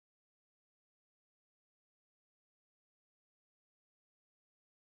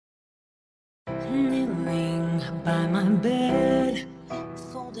Kneeling by my bed,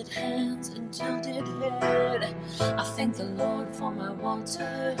 folded hands and tilted head, I thank the Lord for my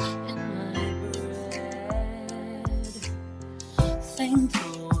water and my bread.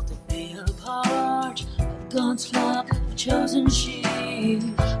 Thankful to be a part of God's flock of chosen sheep,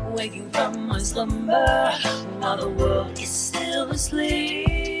 waking from my slumber while the world is still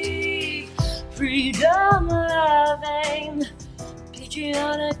asleep. Freedom loving,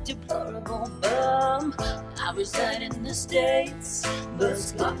 patriotic, deplorable bum. I reside in the States, but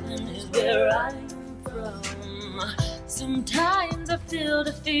Scotland is where I'm from. Sometimes I feel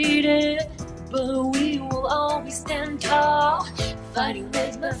defeated, but we will always stand tall. Fighting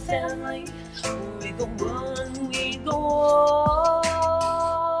with my family, we go on, we go on.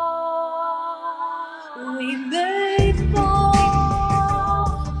 We may fall,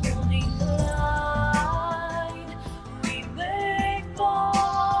 holding the line. We may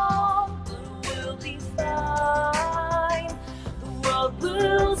fall, but we'll be fine. The world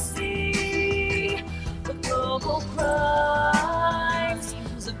will see the global crimes.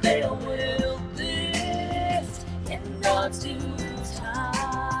 The veil will lift in God's due time.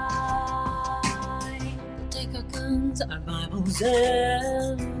 Take our guns, our Bibles,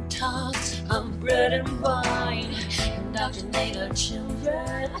 and talks of bread and wine, indoctrinate our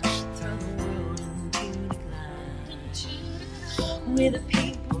children, throw the world into decline. We the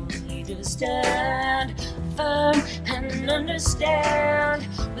people need to stand firm and understand.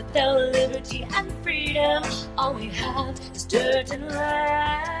 Without liberty and freedom, all we have is dirt and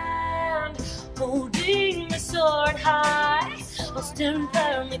land. Holding the sword high, I'll stand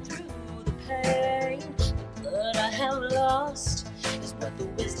firmly through the pain. The blood I have lost is worth the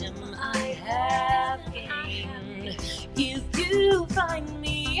wisdom I have gained. If you find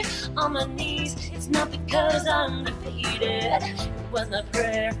me on my knees, it's not because I'm defeated. It was my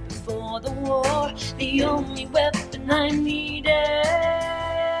prayer before the war, the only weapon I needed.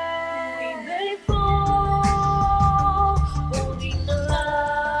 We may fall, holding the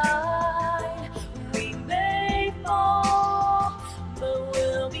line. We may fall, but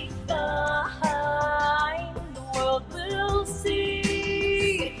we'll be fine. The world will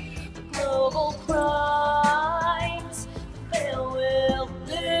see the global crimes. The veil will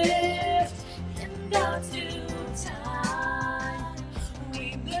lift in God's due time.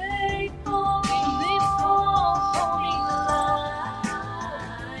 We may fall, holding the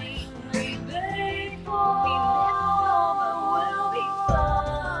line. We may fall, but we'll be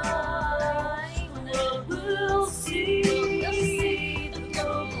fine. The world will see the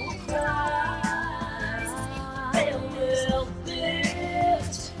global crimes. The veil will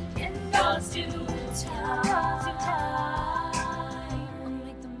lift in God's due time. I'll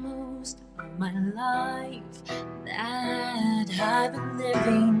make the most of my life that I've been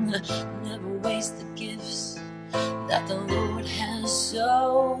living. Never waste the gifts that the Lord has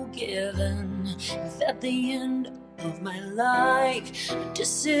so given. If at the end of my life, a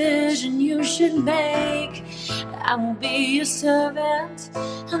decision you should make, I will be a servant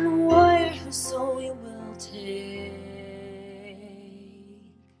and a warrior whose soul you will take.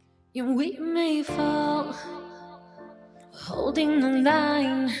 Yeah, we may fall, holding the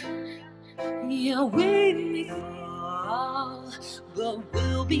line. Yeah, we may fall, but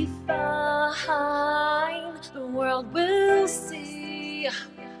we'll be fine. The world will see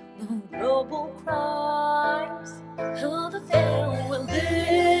the global crimes. Oh, the veil will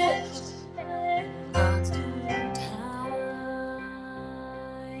lift God's due time.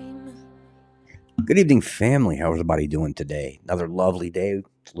 Good evening, family. How's everybody doing today? Another lovely day.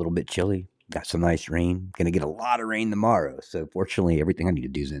 It's a little bit chilly. Got some nice rain. Going to get a lot of rain tomorrow. So fortunately, everything I need to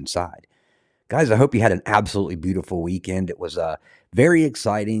do is inside. Guys, I hope you had an absolutely beautiful weekend. It was very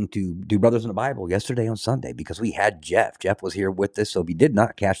exciting to do Brothers in the Bible yesterday on Sunday because we had Jeff. Jeff was here with us. So if you did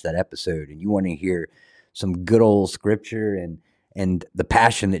not catch that episode and you want to hear some good old scripture and the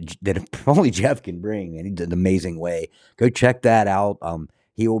passion that only Jeff can bring, and he did an amazing way, go check that out.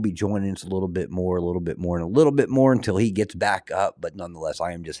 He will be joining us a little bit more until he gets back up. But nonetheless,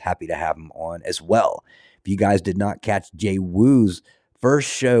 I am just happy to have him on as well. If you guys did not catch Jay Woo's first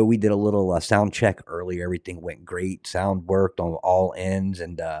show, we did a little sound check earlier. Everything went great. Sound worked on all ends,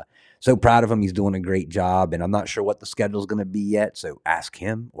 and so proud of him. He's doing a great job, and I'm not sure what the schedule is going to be yet, so ask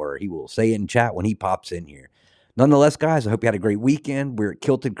him, or he will say it in chat when he pops in here. Nonetheless, guys, I hope you had a great weekend. We're at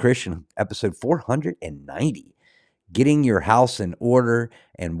Kilted Christian, episode 490. Getting your house in order,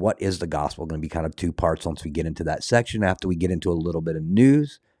 and what is the gospel? Going to be kind of two parts once we get into that section after we get into a little bit of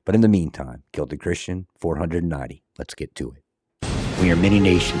news. But in the meantime, Kilted Christian 490. Let's get to it. We are many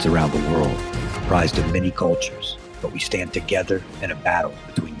nations around the world, comprised of many cultures, but we stand together in a battle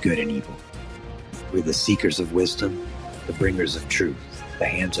between good and evil. We're the seekers of wisdom, the bringers of truth, the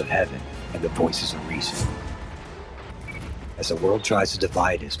hands of heaven, and the voices of reason. As the world tries to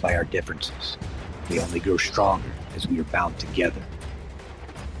divide us by our differences, we only grow stronger as we are bound together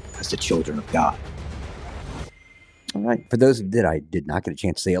as the children of God. All right. For those who I did not get a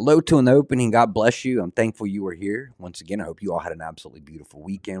chance to say hello to in the opening. God bless you. I'm thankful you were here. Once again, I hope you all had an absolutely beautiful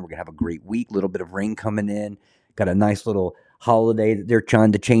weekend. We're going to have a great week. A little bit of rain coming in. Got a nice little holiday that they're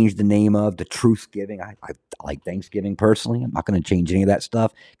trying to change the name of, the Truthgiving. I like Thanksgiving personally. I'm not going to change any of that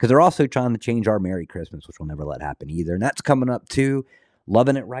stuff because they're also trying to change our Merry Christmas, which we'll never let happen either. And that's coming up too.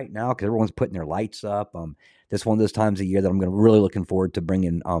 Loving it right now because everyone's putting their lights up. This one of those times of year that I'm going to really looking forward to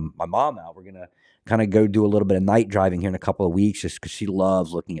bringing my mom out. We're going to kind of go do a little bit of night driving here in a couple of weeks just because she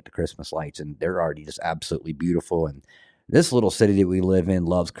loves looking at the Christmas lights, and they're already just absolutely beautiful. And this little city that we live in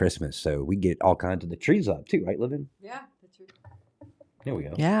loves Christmas, so we get all kinds of the trees up too, right, Livin? Yeah, the tree. There we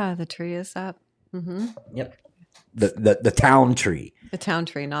go. Yeah, the tree is up. Mm-hmm. Yep. The town tree. The town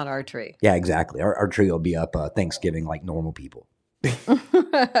tree, not our tree. Yeah, exactly. Our tree will be up Thanksgiving like normal people.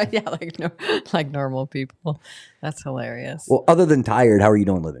 Yeah, like normal people. That's hilarious. Well, other than tired, how are you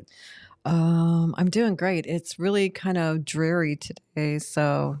doing, Livin? I'm doing great. It's really kind of dreary today,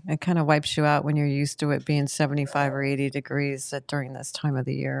 so it kind of wipes you out when you're used to it being 75 or 80 degrees during this time of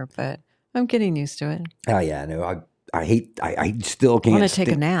the year, but I'm getting used to it. Oh, yeah, I know. I still can't. I want to take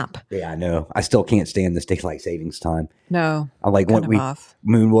a nap. Yeah, I know. I still can't stand this daylight savings time. No. I like when off.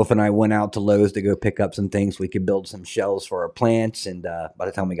 Moonwolf and I went out to Lowe's to go pick up some things. We could build some shelves for our plants, and by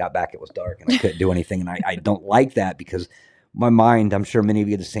the time we got back, it was dark, and I couldn't do anything. And I don't like that because my mind, I'm sure many of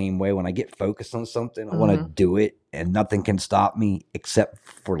you are the same way. When I get focused on something, I want to do it, and nothing can stop me except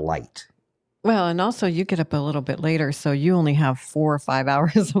for light. Well, and also you get up a little bit later, so you only have 4 or 5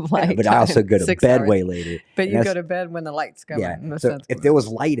 hours of light. Yeah, but I also go to bed way later. But you go to bed when the lights go yeah. in. So if there was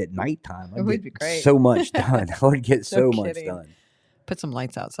light at nighttime, it would be great. So much done. I would get so much done. Put some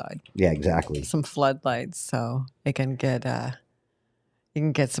lights outside. Yeah, exactly. Some floodlights so it can get you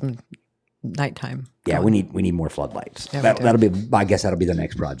can get some nighttime. Yeah, going. we need more floodlights. That'll be, I guess that'll be the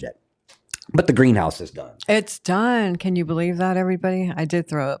next project. But the greenhouse is done. It's done. Can you believe that, everybody? I did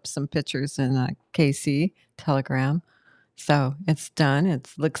throw up some pictures in KC Telegram. So it's done. It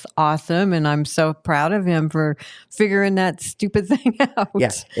looks awesome. And I'm so proud of him for figuring that stupid thing out.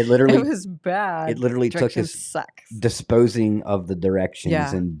 Yeah, it was bad. It literally took us disposing of the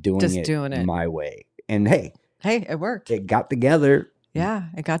directions and doing it my way. And hey, it worked. It got together. Yeah,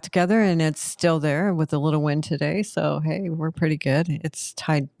 it got together and it's still there with a little wind today. So, hey, we're pretty good. It's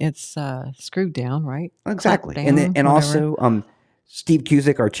tied. It's screwed down, right? Exactly. Down, and also, Steve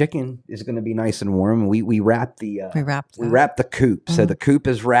Cusick, our chicken, is going to be nice and warm. We wrapped the coop. Mm-hmm. So the coop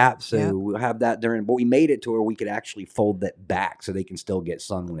is wrapped. So we'll have that during. But we made it to where we could actually fold that back so they can still get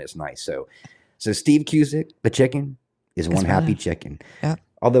sun when it's nice. So Steve Cusick, the chicken, is one happy chicken. Yep.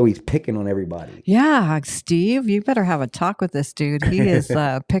 Although he's picking on everybody. Yeah, Steve, you better have a talk with this dude. He is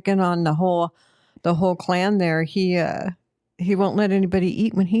picking on the whole clan there. He won't let anybody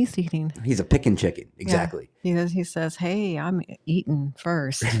eat when he's eating. He's a picking chicken. Exactly. Yeah. He says, "Hey, I'm eating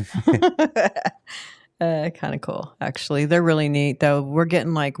first." Kind of cool, actually. They're really neat, though. We're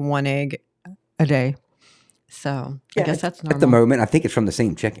getting like 1 egg a day. So I guess that's normal. At the moment, I think it's from the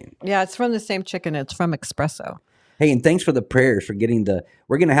same chicken. Yeah, it's from the same chicken. It's from Espresso. Hey, and thanks for the prayers for getting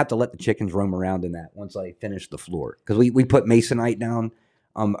we're going to have to let the chickens roam around in that once I finish the floor. Because we put masonite down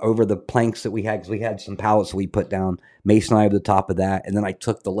over the planks that we had, because we had some pallets we put down, masonite over the top of that. And then I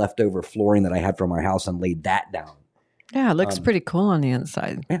took the leftover flooring that I had from our house and laid that down. Yeah, it looks pretty cool on the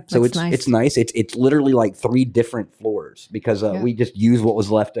inside. Yeah, so it's nice. It's literally like 3 different floors because we just used what was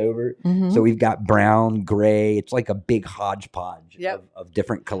left over. Mm-hmm. So we've got brown, gray. It's like a big hodgepodge of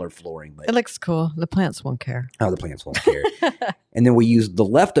different color flooring. But it looks cool. The plants won't care. Oh, the plants won't care. And then we used the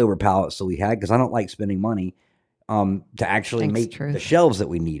leftover pallets that we had because I don't like spending money to actually make the shelves that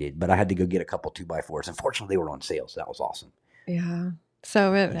we needed. But I had to go get a couple 2x4s. Unfortunately, they were on sale, so that was awesome. Yeah.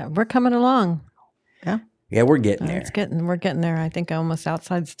 So we're coming along. Yeah. Yeah, we're getting there. We're getting there. I think almost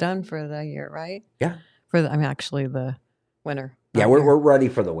outside's done for the year, right? Yeah. Actually the winter. Yeah, we're ready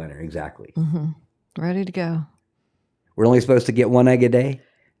for the winter, exactly. Mm-hmm. Ready to go. We're only supposed to get 1 egg a day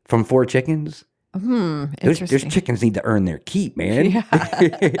from 4 chickens. Those chickens need to earn their keep, man.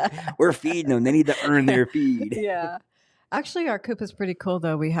 Yeah. We're feeding them. They need to earn their feed. Yeah. Actually, our coop is pretty cool,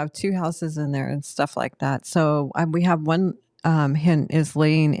 though. We have 2 houses in there and stuff like that. So we have one hen is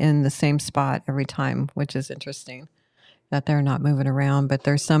laying in the same spot every time, which is interesting that they're not moving around. But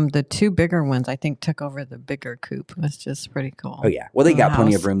there's the 2 bigger ones, I think, took over the bigger coop. It's just pretty cool. Oh, yeah. Well, they got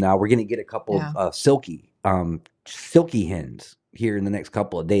plenty of room now. We're going to get a couple of silky hens. here in the next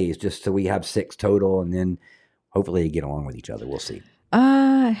couple of days, just so we have 6 total, and then hopefully they get along with each other. We'll see.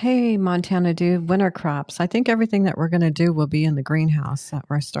 Hey, Montana dude, winter crops. I think everything that we're going to do will be in the greenhouse that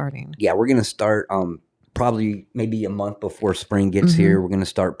we're starting. Yeah, we're going to start probably maybe a month before spring gets here. We're going to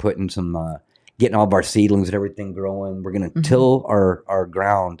start putting some, getting all of our seedlings and everything growing. We're going to till our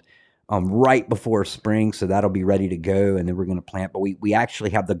ground right before spring, so that'll be ready to go, and then we're going to plant. But we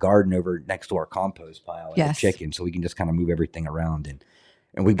actually have the garden over next to our compost pile and the chicken, so we can just kind of move everything around, and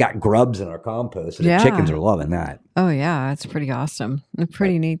we've got grubs in our compost, so the chickens are loving that. Oh yeah, it's pretty awesome. It's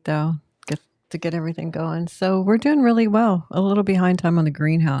pretty neat though. Get everything going. So we're doing really well. A little behind time on the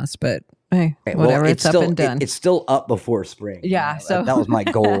greenhouse, but hey, whatever. It's up and done. It's still up before spring. Yeah. So that was my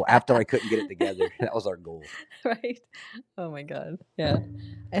goal. After I couldn't get it together, that was our goal. Right. Oh my God. Yeah.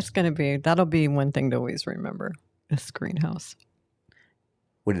 That'll be one thing to always remember. This greenhouse.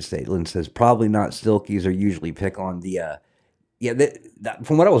 What did it say? Lynn says probably not silkies, or usually pick on the.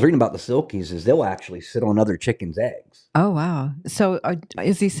 From what I was reading about the silkies, is they'll actually sit on other chickens' eggs. Oh wow! So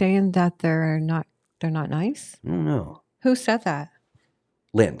is he saying that they're not nice? I don't know. Who said that?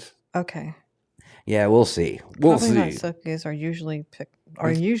 Lynn's. Okay. Yeah, we'll see. We'll Probably see. not silkies are usually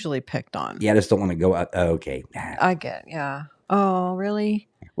picked on. Yeah, I just don't want to go out. Oh, okay. I get. Yeah. Oh, really?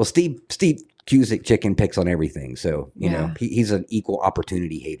 Well, Steve Cusick chicken picks on everything, so you know he's an equal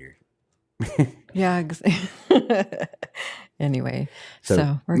opportunity hater. Yeah. Anyway,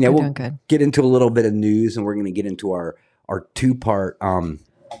 so we're doing good. Get into a little bit of news, and we're going to get into our two-part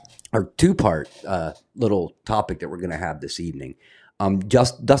little topic that we're going to have this evening.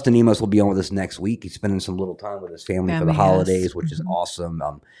 Dustin Emos will be on with us next week. He's spending some little time with his family for the holidays, which is awesome.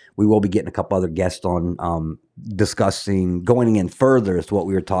 We will be getting a couple other guests on discussing, going in further as to what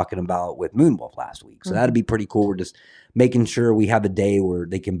we were talking about with Moonwolf last week. So that'd be pretty cool. We're just making sure we have a day where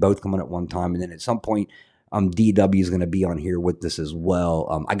they can both come on at one time, and then at some point, DW is going to be on here with us as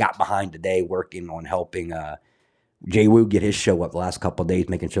well. I got behind today working on helping Jay Woo get his show up the last couple of days,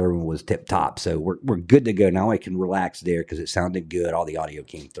 making sure everyone was tip top. So we're good to go now. I can relax there because it sounded good. All the audio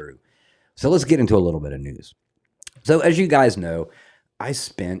came through. So let's get into a little bit of news. So as you guys know, I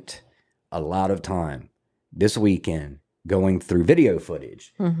spent a lot of time this weekend going through video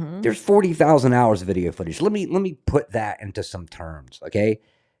footage. There's 40,000 hours of video footage. Let me put that into some terms, okay?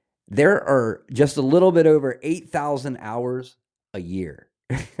 There are just a little bit over 8,000 hours a year,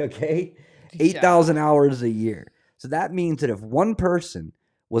 okay? 8,000 hours a year. So that means that if one person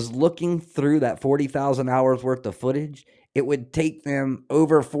was looking through that 40,000 hours worth of footage, it would take them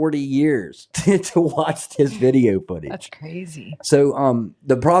over 40 years to watch this video footage. That's crazy. So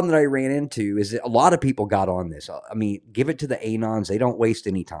the problem that I ran into is that a lot of people got on this. I mean, give it to the Anons. They don't waste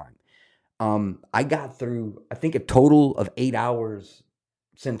any time. I got through, I think, a total of 8 hours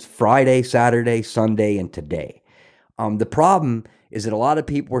since Friday, Saturday, Sunday, and today. The problem is that a lot of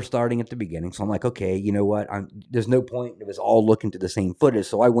people were starting at the beginning. So I'm like, okay, you know what? There's no point. It was all looking to the same footage.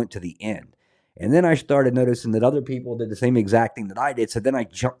 So I went to the end. And then I started noticing that other people did the same exact thing that I did. So then I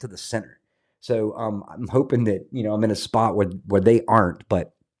jumped to the center. So I'm hoping that, I'm in a spot where they aren't.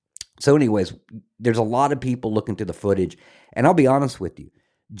 But so anyways, there's a lot of people looking through the footage. And I'll be honest with you,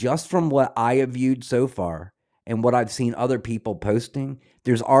 just from what I have viewed so far and what I've seen other people posting,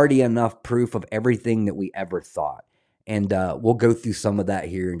 there's already enough proof of everything that we ever thought. And we'll go through some of that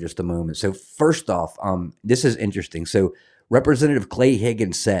here in just a moment. So first off, this is interesting. So Representative Clay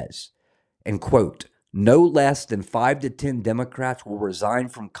Higgins says, and quote, no less than 5 to 10 Democrats will resign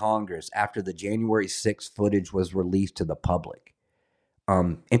from Congress after the January 6th footage was released to the public.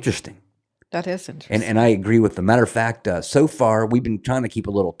 Interesting. That is interesting. And I agree with them. Matter of fact, so far, we've been trying to keep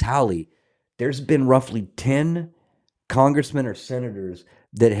a little tally. There's been roughly 10 congressmen or senators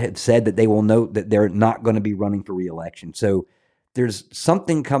that have said that they will note that they're not going to be running for re-election. So there's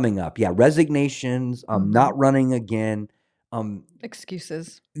something coming up. Yeah, resignations, not running again.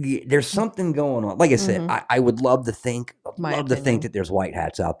 Excuses. There's something going on. Like I said, I would love to think that there's white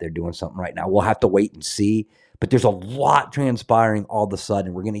hats out there doing something right now. We'll have to wait and see. But there's a lot transpiring all of a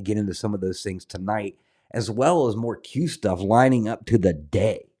sudden. We're going to get into some of those things tonight, as well as more Q stuff lining up to the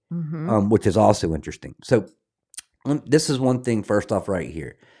day, which is also interesting. So this is one thing first off right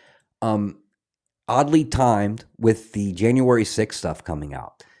here. Oddly timed with the January 6th stuff coming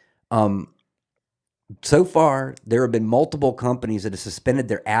out. So far, there have been multiple companies that have suspended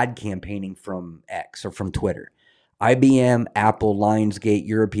their ad campaigning from X or from Twitter. IBM, Apple, Lionsgate,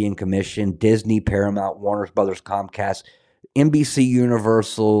 European Commission, Disney, Paramount, Warner Brothers, Comcast, NBC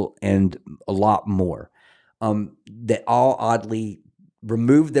Universal, and a lot more. That all oddly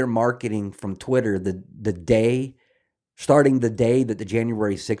removed their marketing from Twitter the day starting the day that the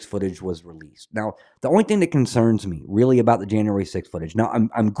January 6th footage was released. Now, the only thing that concerns me really about the January 6th footage, now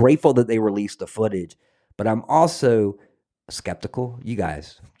I'm grateful that they released the footage, but I'm also skeptical. You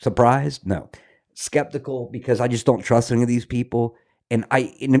guys surprised? No. Skeptical because I just don't trust any of these people. And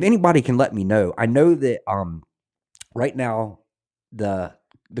if anybody can let me know, I know that right now the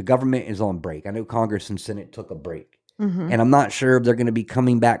government is on break. I know Congress and Senate took a break. Mm-hmm. And I'm not sure if they're going to be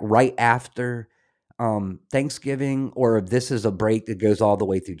coming back right after Thanksgiving or if this is a break that goes all the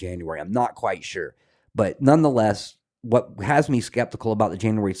way through January. I'm not quite sure. But nonetheless, what has me skeptical about the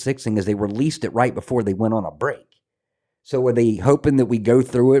January 6th thing is they released it right before they went on a break. So are they hoping that we go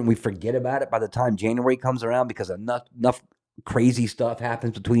through it and we forget about it by the time January comes around because enough crazy stuff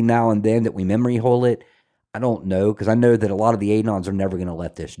happens between now and then that we memory hole it? I don't know, because I know that a lot of the Anons are never going to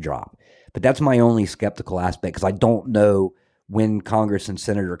let this drop. But that's my only skeptical aspect, because I don't know when Congress and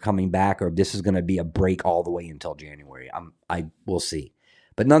Senate are coming back or if this is going to be a break all the way until January. I will see.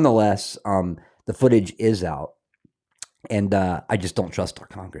 But nonetheless, the footage is out. And I just don't trust our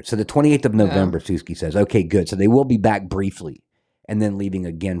Congress. So the 28th of November, Suski says, okay, good. So they will be back briefly and then leaving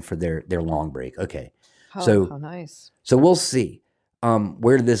again for their long break. Okay. How nice. So we'll see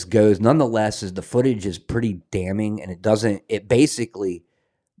where this goes. Nonetheless, the footage is pretty damning, and it basically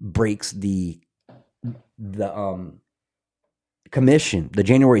breaks the commission, the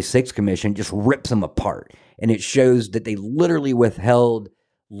January 6th commission, just rips them apart. And it shows that they literally withheld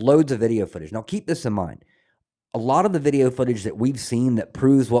loads of video footage. Now, keep this in mind. A lot of the video footage that we've seen that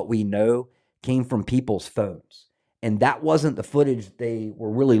proves what we know came from people's phones. And that wasn't the footage they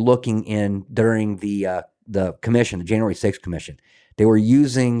were really looking in during the commission, the January 6th commission. They were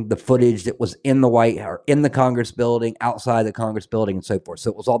using the footage that was in the Congress building, outside the Congress building, and so forth.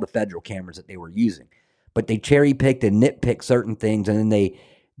 So it was all the federal cameras that they were using. But they cherry-picked and nitpicked certain things, and then they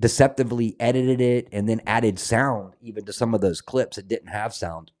deceptively edited it and then added sound even to some of those clips that didn't have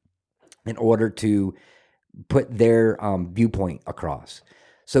sound in order to put their viewpoint across.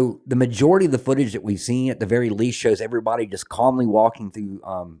 So the majority of the footage that we've seen at the very least shows everybody just calmly walking through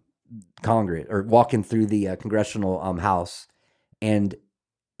Congress or walking through the congressional house. And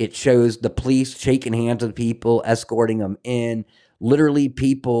it shows the police shaking hands with people, escorting them in, literally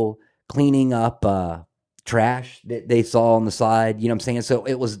people cleaning up trash that they saw on the side. You know what I'm saying? So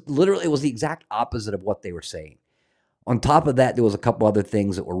it was the exact opposite of what they were saying. On top of that, there was a couple other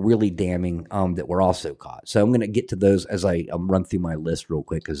things that were really damning that were also caught. So I'm going to get to those as I run through my list real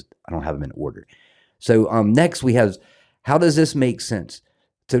quick because I don't have them in order. So next we have, how does this make sense?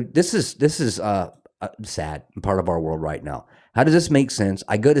 So this is sad part of our world right now. How does this make sense?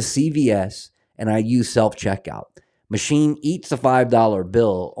 I go to CVS and I use self-checkout. Machine eats a $5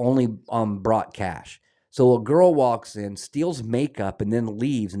 bill, only brought cash. So a girl walks in, steals makeup, and then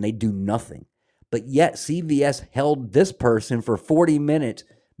leaves, and they do nothing. But yet CVS held this person for 40 minutes,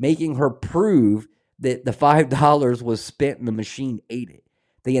 making her prove that the $5 was spent and the machine ate it.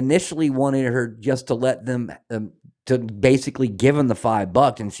 They initially wanted her just to let them, to basically give them the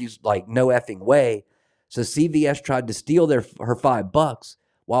 $5, and she's like, no effing way. So CVS tried to steal her $5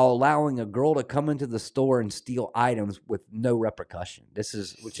 while allowing a girl to come into the store and steal items with no repercussion.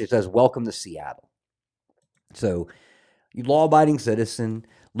 Which it says, welcome to Seattle. So you law-abiding citizen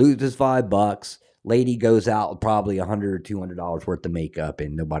loses $5. Lady goes out with probably $100 or $200 worth of makeup,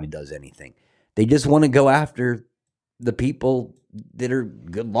 and nobody does anything. They just want to go after the people that are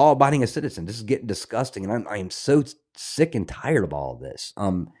good law-abiding citizens. This is getting disgusting, and I am so sick and tired of all of this.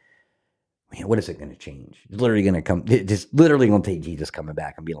 Man, what is it going to change? It's literally going to come. It's literally going to take Jesus coming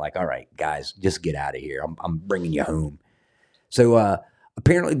back and be like, "All right, guys, just get out of here. I'm bringing you home." So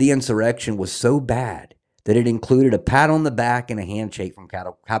apparently, the insurrection was so bad that it included a pat on the back and a handshake from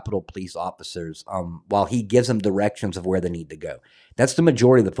Capitol Police officers while he gives them directions of where they need to go. That's the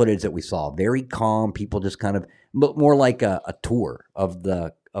majority of the footage that we saw. Very calm, people just kind of look more like a tour of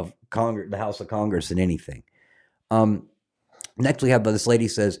the House of Congress than anything. Next, we have this lady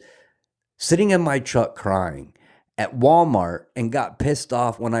says, sitting in my truck crying at Walmart and got pissed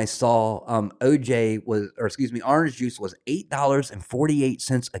off when I saw orange juice was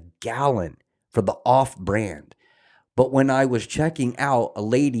 $8.48 a gallon for the off-brand. But when I was checking out, a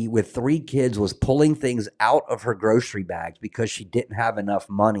lady with 3 kids was pulling things out of her grocery bags because she didn't have enough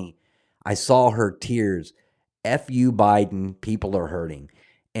money. I saw her tears. F you, Biden. People are hurting.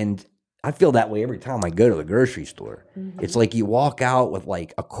 And I feel that way every time I go to the grocery store. Mm-hmm. It's like you walk out with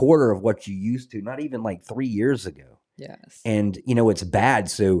like a quarter of what you used to, not even like 3 years ago. Yes. And, it's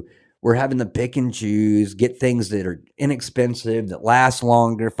bad. So we're having to pick and choose, get things that are inexpensive, that last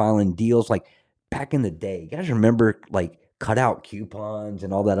longer, filing deals. Like back in the day, you guys remember like cutout coupons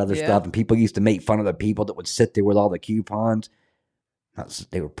and all that other Yeah. stuff. And people used to make fun of the people that would sit there with all the coupons.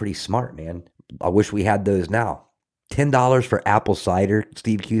 They were pretty smart, man. I wish we had those now. $10 for apple cider,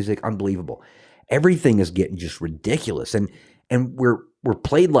 Steve Cusick, unbelievable. Everything is getting just ridiculous, and we're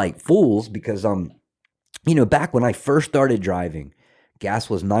played like fools because back when I first started driving, gas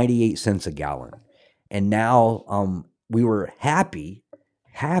was 98 cents a gallon, and now we were happy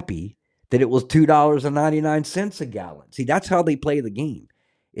that it was $2.99 a gallon. See, that's how they play the game.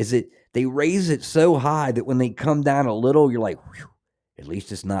 Is it they raise it so high that when they come down a little, you're like, whew, at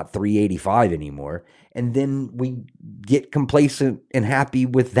least it's not $3.85 anymore. And then we get complacent and happy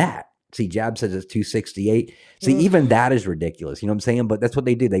with that. See, Jab says it's $2.68. See, even that is ridiculous. You know what I'm saying? But that's what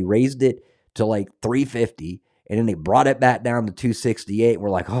they do. They raised it to like $3.50, and then they brought it back down to $2.68. And we're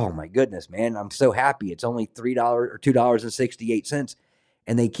like, oh my goodness, man, I'm so happy. It's only $3 or $2.68.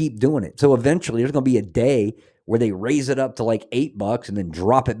 And they keep doing it. So eventually there's going to be a day where they raise it up to like $8 and then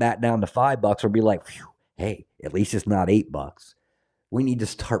drop it back down to $5 or be like, phew, hey, at least it's not $8. We need to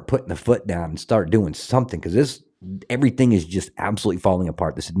start putting the foot down and start doing something because everything is just absolutely falling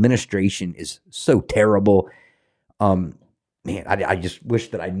apart. This administration is so terrible. Man, I just wish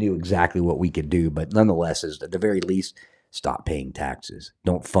that I knew exactly what we could do, but nonetheless, is at the very least, stop paying taxes.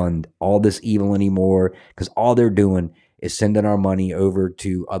 Don't fund all this evil anymore because all they're doing is sending our money over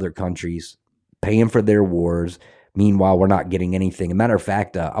to other countries, paying for their wars. Meanwhile, we're not getting anything. As a matter of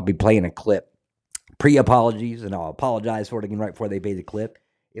fact, I'll be playing a clip. Pre-apologies, and I'll apologize for it again right before they pay the clip.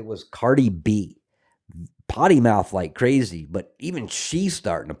 It was Cardi B. Potty mouth like crazy, but even she's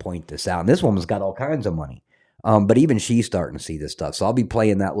starting to point this out. And this woman's got all kinds of money. But even she's starting to see this stuff. So I'll be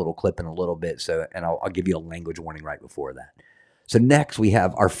playing that little clip in a little bit. And I'll give you a language warning right before that. So next we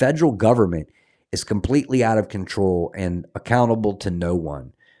have our federal government is completely out of control and accountable to no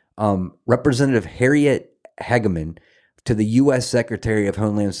one. Representative Harriet Hageman to the U.S. Secretary of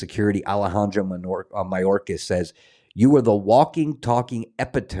Homeland Security, Alejandro Mayorkas, says, "You are the walking, talking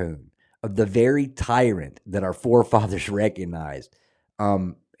epitome of the very tyrant that our forefathers recognized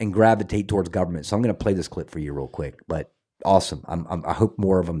and gravitate towards government." So I'm going to play this clip for you real quick, but awesome. I hope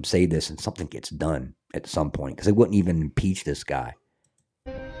more of them say this and something gets done at some point because they wouldn't even impeach this guy.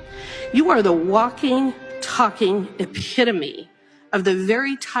 You are the walking, talking epitome of the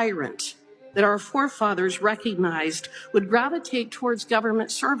very tyrant that our forefathers recognized would gravitate towards government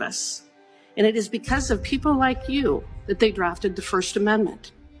service. And it is because of people like you that they drafted the First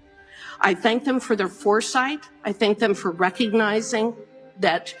Amendment. I thank them for their foresight. I thank them for recognizing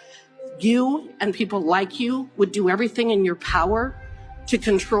that you and people like you would do everything in your power to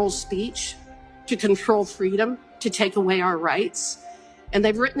control speech, to control freedom, to take away our rights. And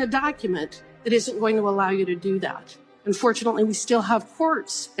they've written a document that isn't going to allow you to do that. Unfortunately, we still have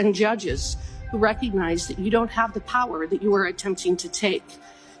courts and judges who recognize that you don't have the power that you are attempting to take,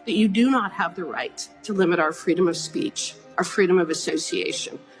 that you do not have the right to limit our freedom of speech, our freedom of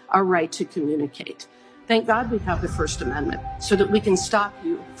association, our right to communicate. Thank God we have the First Amendment so that we can stop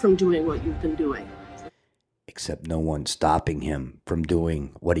you from doing what you've been doing. Except no one's stopping him from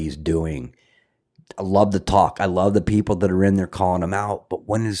doing what he's doing. I love the talk. I love the people that are in there calling him out. But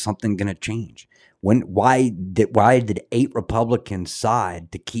when is something going to change? Why did 8 Republicans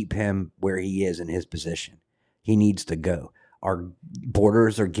side to keep him where he is in his position? He needs to go. Our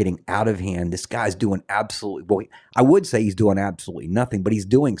borders are getting out of hand. This guy's doing absolutely, well, I would say he's doing absolutely nothing, but he's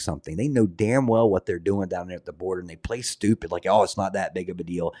doing something. They know damn well what they're doing down there at the border, and they play stupid like, oh, it's not that big of a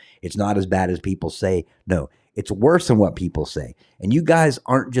deal. It's not as bad as people say. No, it's worse than what people say. And you guys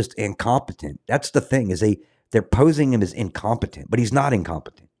aren't just incompetent. That's the thing, is they're posing him as incompetent, but he's not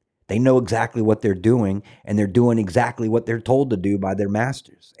incompetent. They know exactly what they're doing, and they're doing exactly what they're told to do by their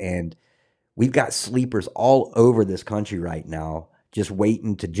masters. And we've got sleepers all over this country right now, just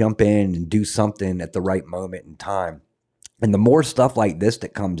waiting to jump in and do something at the right moment in time. And the more stuff like this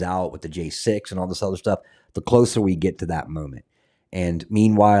that comes out with the J6 and all this other stuff, the closer we get to that moment. And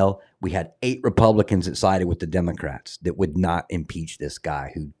meanwhile, we had 8 Republicans that sided with the Democrats that would not impeach this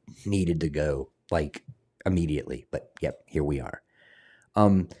guy who needed to go like immediately. But yep, here we are.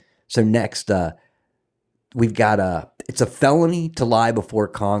 So next, we've got it's a felony to lie before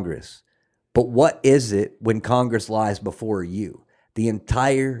Congress. But what is it when Congress lies before you? The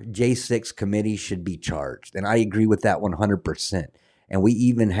entire J6 committee should be charged. And I agree with that 100%. And we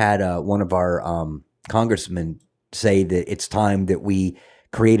even had one of our congressmen say that it's time that we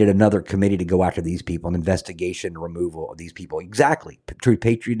created another committee to go after these people, an investigation and removal of these people. Exactly. True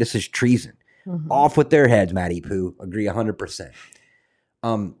patriot, this is treason. Mm-hmm. Off with their heads, Matty Pooh. Agree 100%.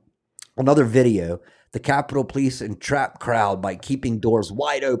 Another video, the Capitol Police entrap crowd by keeping doors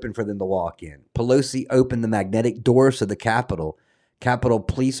wide open for them to walk in. Pelosi opened the magnetic doors to the Capitol. Capitol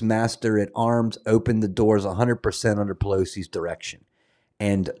Police Master at Arms opened the doors 100% under Pelosi's direction.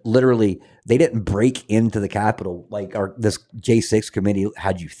 And literally, they didn't break into the Capitol like this J6 committee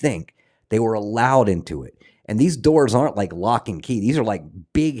had you think. They were allowed into it. And these doors aren't like lock and key. These are like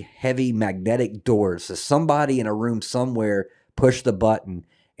big, heavy magnetic doors. So somebody in a room somewhere pushed the button,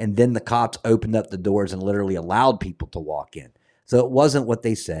 and then the cops opened up the doors and literally allowed people to walk in. So it wasn't what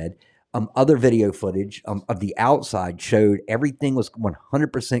they said. Other video footage of the outside showed everything was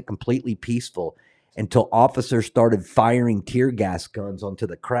 100% completely peaceful until officers started firing tear gas guns onto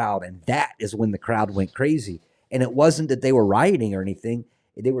the crowd. And that is when the crowd went crazy. And it wasn't that they were rioting or anything.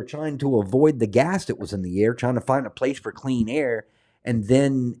 They were trying to avoid the gas that was in the air, trying to find a place for clean air. And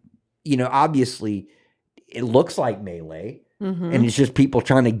then, obviously it looks like melee, and it's just people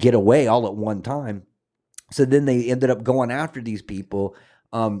trying to get away all at one time. So then they ended up going after these people,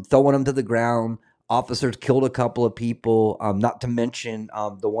 throwing them to the ground. Officers killed a couple of people, not to mention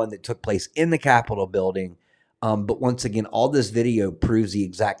the one that took place in the Capitol building. But once again, all this video proves the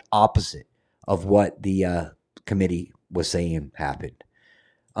exact opposite of what the committee was saying happened.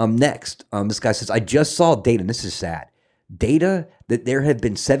 Next, this guy says, I just saw data, and this is sad, data that there have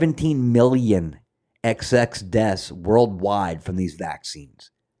been 17 million XX deaths worldwide from these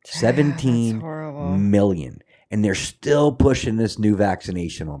vaccines. 17 million. And they're still pushing this new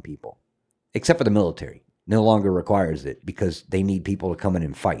vaccination on people, except for the military. No longer requires it because they need people to come in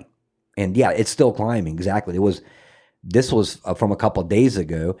and fight. And yeah, it's still climbing. Exactly. This was from a couple of days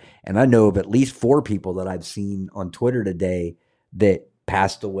ago. And I know of at least 4 people that I've seen on Twitter today that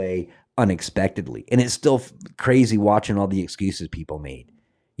passed away unexpectedly. And it's still crazy watching all the excuses people made.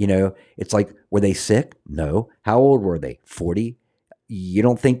 It's like, were they sick? No. How old were they? 40? You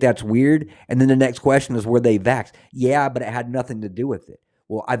don't think that's weird? And then the next question is, were they vaxxed? Yeah, but it had nothing to do with it.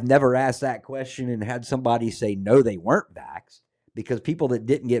 Well, I've never asked that question and had somebody say, no, they weren't vaxxed, because people that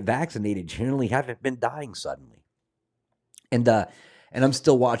didn't get vaccinated generally haven't been dying suddenly. And I'm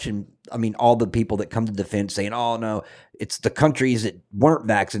still watching, all the people that come to defense saying, oh, no, it's the countries that weren't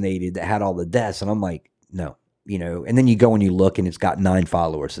vaccinated that had all the deaths. And I'm like, no. And then you go and you look and it's got 9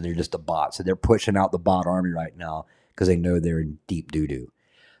 followers. So they're just a bot. So they're pushing out the bot army right now because they know they're in deep doo-doo.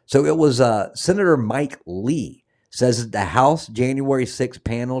 So it was Senator Mike Lee says that the House January 6th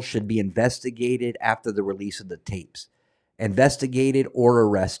panel should be investigated after the release of the tapes. Investigated or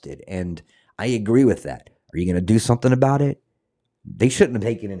arrested. And I agree with that. Are you going to do something about it? They shouldn't have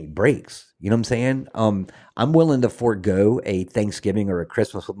taken any breaks. You know what I'm saying? I'm willing to forego a Thanksgiving or a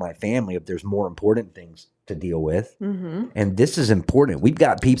Christmas with my family if there's more important things to deal with. And this is important. We've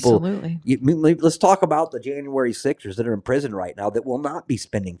got people. Absolutely. Let's talk about the January 6ers that are in prison right now that will not be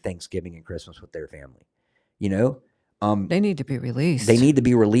spending Thanksgiving and Christmas with their family. They need to be released. They need to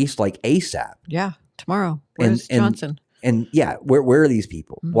be released like ASAP. Yeah, tomorrow. Where's Johnson? And yeah, where are these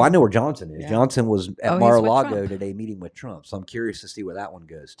people? Well, I know where Johnson is. Yeah. Johnson was at Mar-a-Lago today meeting with Trump. So I'm curious to see where that one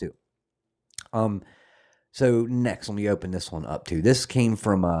goes too. So next, let me open this one up too. This came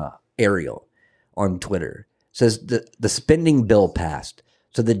from Ariel on Twitter. It says the spending bill passed.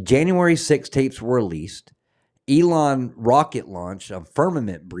 So the January 6 tapes were released. Elon rocket launch, a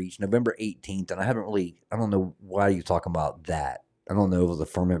firmament breach, November 18th. And I don't know why you're talking about that. I don't know if it was a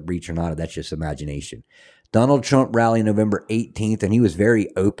firmament breach or not. Or that's just imagination. Donald Trump rally November 18th, and he was very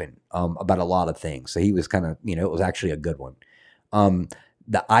open about a lot of things. So he was kind of, it was actually a good one.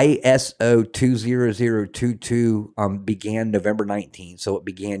 The ISO 20022 began November 19th, so it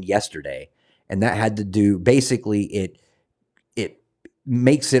began yesterday. And that had to do, basically, it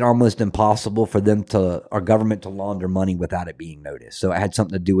makes it almost impossible for our government to launder money without it being noticed. So it had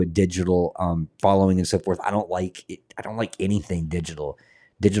something to do with digital following and so forth. I don't like it. I don't like anything digital.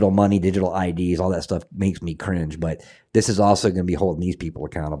 Digital money, digital IDs, all that stuff makes me cringe. But this is also going to be holding these people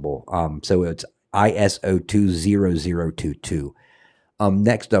accountable. So it's ISO 20022.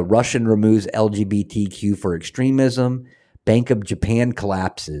 Next, Russian removes LGBTQ for extremism. Bank of Japan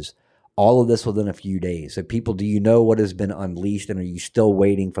collapses. All of this within a few days. So people, do you know what has been unleashed, and are you still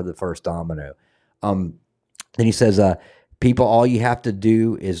waiting for the first domino? Then he says, people, all you have to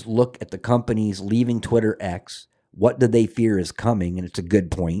do is look at the companies leaving Twitter X. What do they fear is coming? And it's a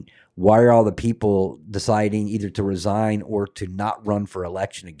good point. Why are all the people deciding either to resign or to not run for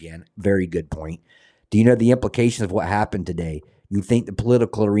election again? Very good point. Do you know the implications of what happened today? You think the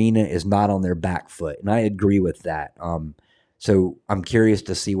political arena is not on their back foot. And I agree with that. So I'm curious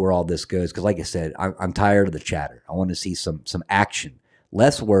to see where all this goes. Because like I said, I'm tired of the chatter. I want to see some action.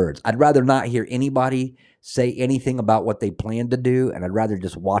 Less words. I'd rather not hear anybody say anything about what they plan to do, and I'd rather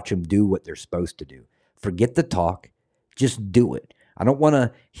just watch them do what they're supposed to do. Forget the talk. Just do it. I don't want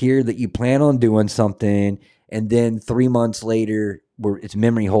to hear that you plan on doing something and then 3 months later it's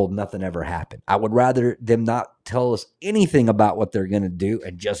memory hold, nothing ever happened. I would rather them not tell us anything about what they're going to do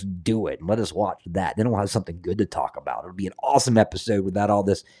and just do it and let us watch that. Then we'll have something good to talk about. It'll be an awesome episode without all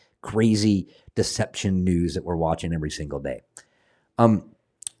this crazy deception news that we're watching every single day.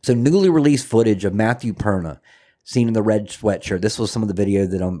 So newly released footage of Matthew Perna seen in the red sweatshirt. This was some of the video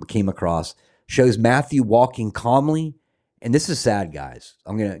that I came across. Shows Matthew walking calmly. And this is sad, guys.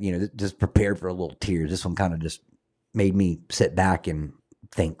 I'm going to, just prepare for a little tears. This one kind of just made me sit back and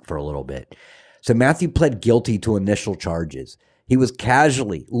think for a little bit. So Matthew pled guilty to initial charges. He was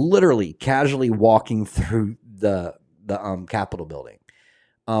literally casually walking through the Capitol building,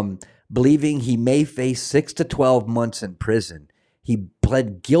 believing he may face 6 to 12 months in prison. He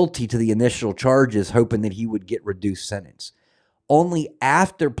pled guilty to the initial charges, hoping that he would get reduced sentence. Only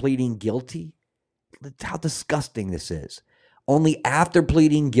after pleading guilty, how disgusting this is. Only after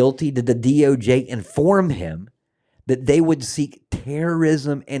pleading guilty did the DOJ inform him that they would seek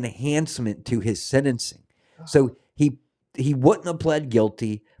terrorism enhancement to his sentencing. So he wouldn't have pled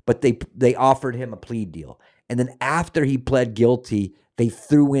guilty, but they offered him a plea deal. And then after he pled guilty, they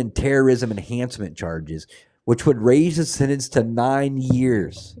threw in terrorism enhancement charges, which would raise his sentence to 9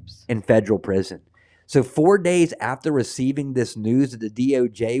 years in federal prison. So 4 days after receiving this news that the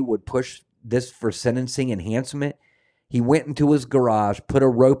DOJ would push this for sentencing enhancement, he went into his garage, put a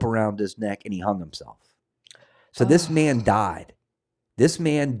rope around his neck, and he hung himself. So this man died. This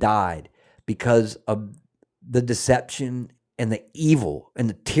man died because of the deception and the evil and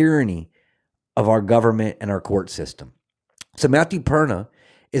the tyranny of our government and our court system. So Matthew Perna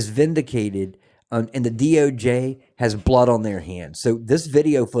is vindicated, and the DOJ has blood on their hands. So this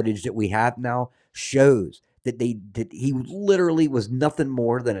video footage that we have now shows that he literally was nothing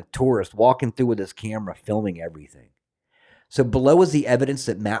more than a tourist walking through with his camera, filming everything. So below is the evidence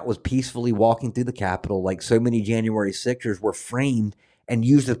that Matt was peacefully walking through the Capitol like so many January 6ers were framed and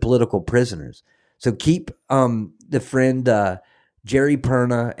used as political prisoners. So keep the friend Jerry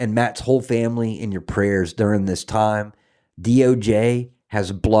Perna and Matt's whole family in your prayers during this time. DOJ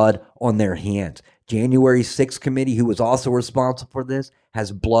has blood on their hands. January 6th committee, who was also responsible for this,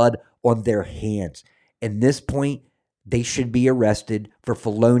 has blood on their hands. At this point, they should be arrested for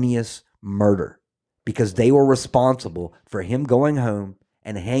felonious murder, because they were responsible for him going home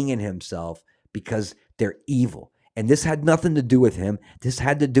and hanging himself because they're evil. And this had nothing to do with him. This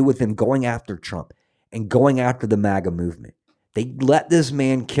had to do with him going after Trump and going after the MAGA movement. They let this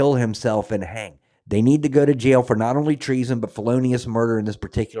man kill himself and hang. They need to go to jail for not only treason, but felonious murder in this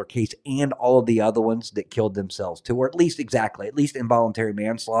particular case, and all of the other ones that killed themselves too, or at least involuntary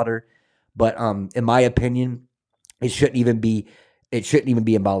manslaughter. But in my opinion, it shouldn't even be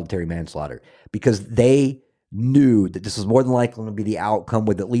involuntary manslaughter, because they knew that this was more than likely to be the outcome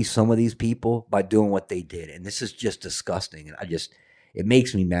with at least some of these people by doing what they did. And this is just disgusting. And it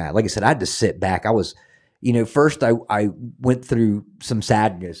makes me mad. Like I said, I had to sit back. I was, first I went through some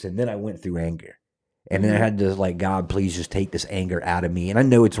sadness, and then I went through anger. And then I had to God, please just take this anger out of me. And I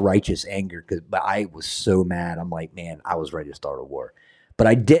know it's righteous anger, but I was so mad. I'm like, man, I was ready to start a war. But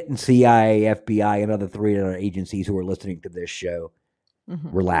I didn't. CIA, FBI, and other 3 other agencies who are listening to this show,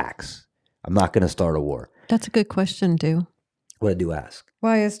 relax. I'm not going to start a war. That's a good question, Du. What did you ask?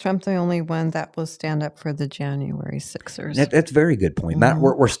 Why is Trump the only one that will stand up for the January 6ers? That's a very good point, Matt.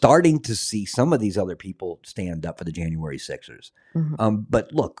 We're starting to see some of these other people stand up for the January 6ers.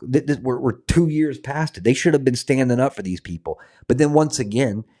 But look, we're 2 years past it. They should have been standing up for these people. But then once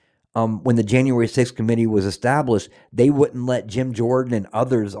again, when the January 6th committee was established, they wouldn't let Jim Jordan and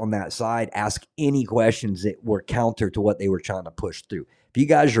others on that side ask any questions that were counter to what they were trying to push through. If you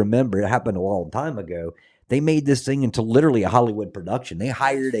guys remember, it happened a long time ago. They made this thing into literally a Hollywood production. They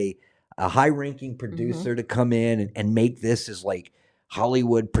hired a high-ranking producer to come in and make this as like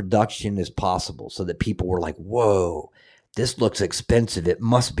Hollywood production as possible, so that people were like, whoa, this looks expensive. It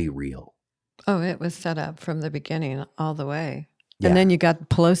must be real. Oh, it was set up from the beginning all the way. Yeah. And then you got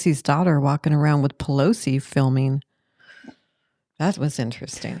Pelosi's daughter walking around with Pelosi filming. That was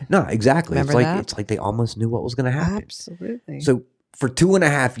interesting. No, exactly. Remember It's like they almost knew what was going to happen. Absolutely. So for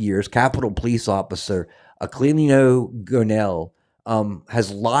 2.5 years, Capitol Police Officer Aquilino Gonell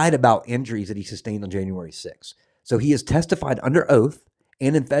has lied about injuries that he sustained on January 6th. So he has testified under oath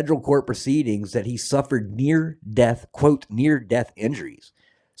and in federal court proceedings that he suffered near-death injuries.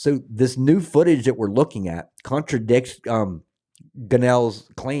 So this new footage that we're looking at contradicts Gonell's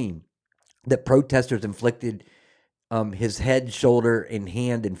claim that protesters inflicted his head, shoulder, and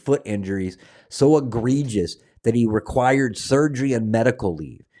hand and foot injuries so egregious that he required surgery and medical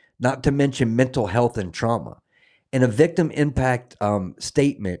leave, not to mention mental health and trauma. In a victim impact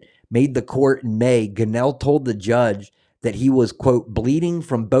statement made the court in May, Gunnell told the judge that he was, quote, bleeding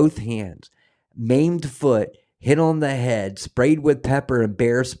from both hands, maimed foot, hit on the head, sprayed with pepper and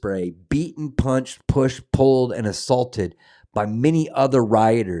bear spray, beaten, punched, pushed, pulled, and assaulted by many other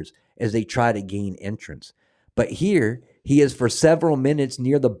rioters as they try to gain entrance. But here, he is for several minutes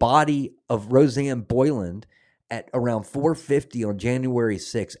near the body of Roseanne Boyland at around 4:50 on January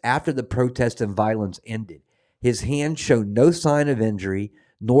 6th, after the protest and violence ended. His hand showed no sign of injury,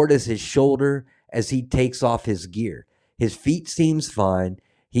 nor does his shoulder as he takes off his gear. His feet seems fine.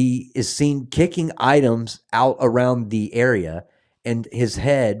 He is seen kicking items out around the area, and his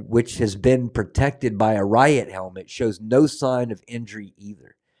head, which has been protected by a riot helmet, shows no sign of injury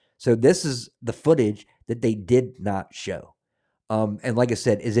either. So this is the footage that they did not show. And like I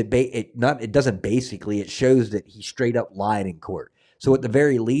said, it doesn't basically, it shows that he straight up lied in court. So at the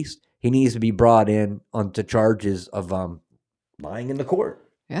very least, he needs to be brought in onto charges of lying in the court.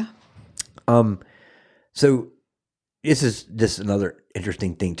 Yeah. So this is just another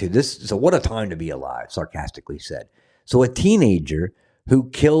interesting thing too. So what a time to be alive, sarcastically said. So a teenager who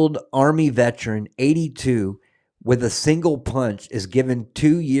killed Army veteran 82 with a single punch is given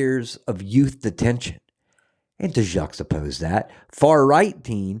 2 years of youth detention. And to juxtapose that, far-right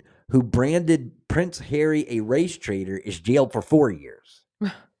teen who branded Prince Harry a race traitor is jailed for 4 years.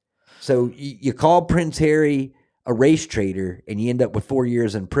 So you call Prince Harry a race traitor and you end up with 4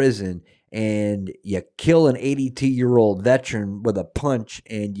 years in prison, and you kill an 82-year-old veteran with a punch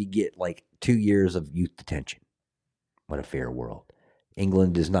and you get like 2 years of youth detention. What a fair world.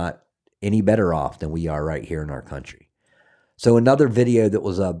 England is not any better off than we are right here in our country. So another video that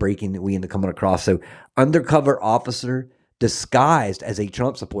was breaking that we ended up coming across. So undercover officer disguised as a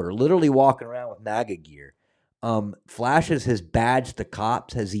Trump supporter, literally walking around with MAGA gear, flashes his badge to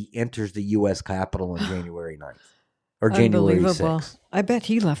cops as he enters the U.S. Capitol on January 9th or January 6th. I bet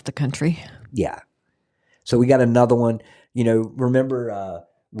he left the country. Yeah. So we got another one. You know, remember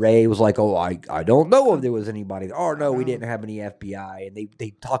Ray was like, oh, I don't know if there was anybody there. Oh, no, we didn't have any FBI. And they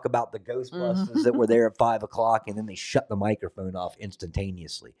talk about the Ghostbusters that were there at 5 o'clock, and then they shut the microphone off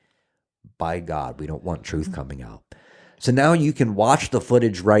instantaneously. By God, we don't want truth coming out. So now you can watch the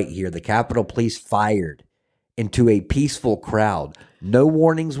footage right here. The Capitol Police fired into a peaceful crowd. No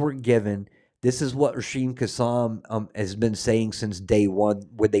warnings were given. This is what Rashim Kassam has been saying since day one,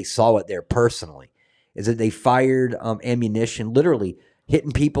 when they saw it there personally, is that they fired ammunition, literally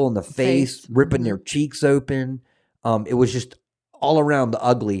hitting people in the face, ripping their cheeks open. It was just all around the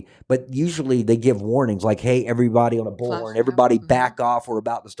ugly. But usually they give warnings like, hey, everybody on a bullhorn, everybody back off. We're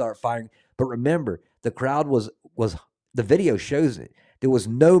about to start firing. But remember, the crowd was the video shows it. There was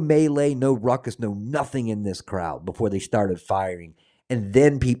no melee, no ruckus, no nothing in this crowd before they started firing. And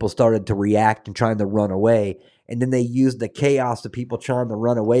then people started to react and trying to run away. And then they used the chaos of people trying to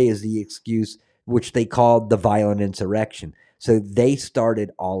run away as the excuse, which they called the violent insurrection. So they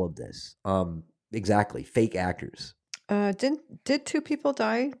started all of this. Exactly. Fake actors. Did 2 people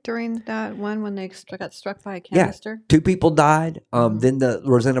die during that one when they got struck by a canister? Yeah, 2 people died. Then the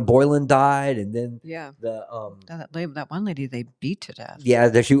Rosanna Boyland died, and then that one lady they beat to death.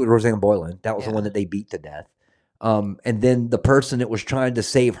 Yeah, she was Rosanna Boyland. That was the one that they beat to death. And then the person that was trying to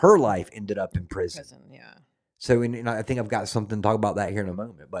save her life ended up in prison. Yeah. So, and I think I've got something to talk about that here in a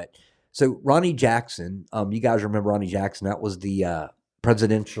moment. But so Ronnie Jackson, you guys remember Ronnie Jackson? That was the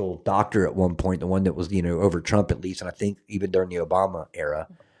presidential doctor at one point, the one that was, over Trump at least, and I think even during the Obama era,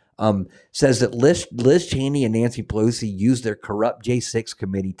 says that Liz Cheney and Nancy Pelosi used their corrupt J6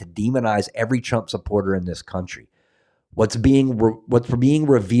 committee to demonize every Trump supporter in this country. What's being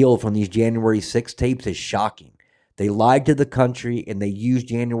revealed from these January 6 tapes is shocking. They lied to the country, and they used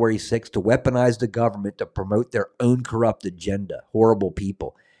January 6 to weaponize the government to promote their own corrupt agenda. Horrible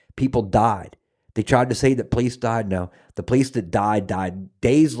people. People died. They tried to say that police died. No, the police that died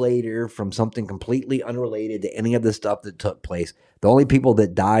days later from something completely unrelated to any of the stuff that took place. The only people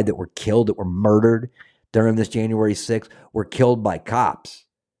that died, that were killed, that were murdered during this January 6th were killed by cops.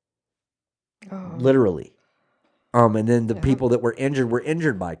 Oh. Literally. And then the people that were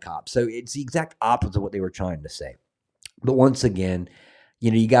injured by cops. So it's the exact opposite of what they were trying to say. But once again,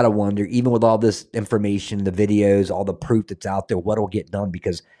 you got to wonder, even with all this information, the videos, all the proof that's out there, what will get done?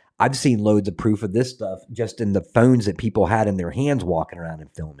 Because I've seen loads of proof of this stuff just in the phones that people had in their hands walking around and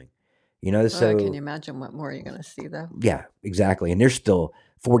filming. So can you imagine what more you're going to see, though? Yeah, exactly. And there's still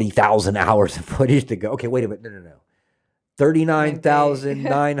 40,000 hours of footage to go. Okay, wait a minute. No.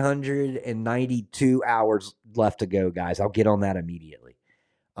 39,992 hours left to go, guys. I'll get on that immediately.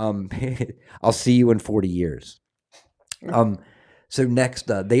 I'll see you in 40 years. So next,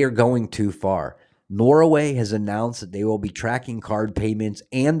 they are going too far. Norway has announced that they will be tracking card payments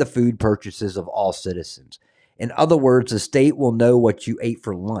and the food purchases of all citizens. In other words, the state will know what you ate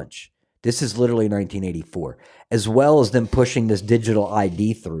for lunch. This is literally 1984, as well as them pushing this digital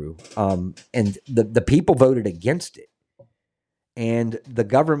ID through. And the people voted against it, and the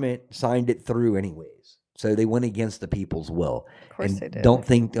government signed it through anyways. So they went against the people's will. Of course and they did. Don't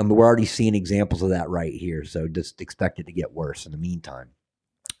think, we're already seeing examples of that right here. So just expect it to get worse in the meantime.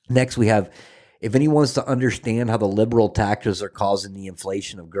 Next, we have, if anyone wants to understand how the liberal taxes are causing the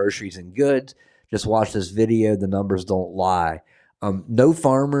inflation of groceries and goods, just watch this video. The numbers don't lie. No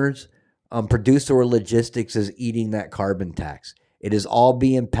farmers, producer, or logistics is eating that carbon tax. It is all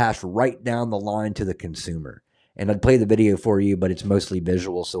being passed right down the line to the consumer. And I'd play the video for you, but it's mostly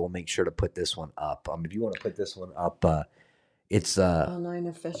visual, so we'll make sure to put this one up. If you want to put this one up, it's online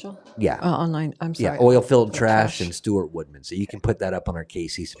official. Yeah, online. I'm sorry. Yeah, oil filled trash and Stuart Woodman. So you can put that up on our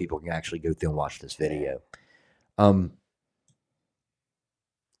KC so people can actually go through and watch this video. I'm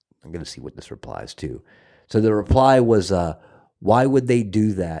going to see what this replies to. So the reply was, "Why would they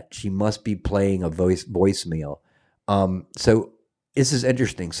do that? She must be playing a voicemail." So this is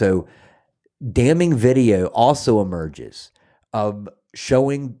interesting. So damning video also emerges of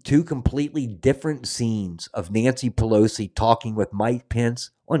showing two completely different scenes of Nancy Pelosi talking with Mike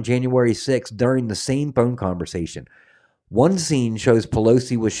Pence on January 6th during the same phone conversation. One scene shows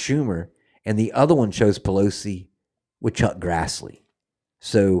Pelosi with Schumer, and the other one shows Pelosi with Chuck Grassley.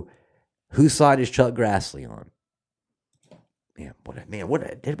 So whose side is Chuck Grassley on?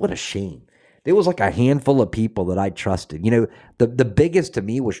 What a shame. There was like a handful of people that I trusted. You know, the biggest to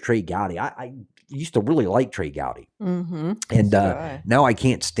me was Trey Gowdy. I used to really like Trey Gowdy. Mm-hmm. And now I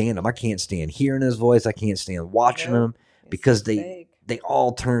can't stand him. I can't stand hearing his voice. I can't stand watching him because they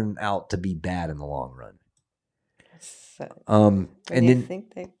all turn out to be bad in the long run. And then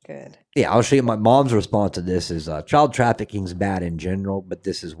think they're good. Yeah, I'll show you my mom's response to this is child trafficking is bad in general, but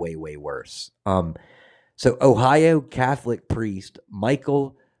this is way, way worse. So Ohio Catholic priest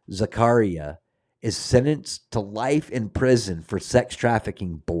Michael Zakaria is sentenced to life in prison for sex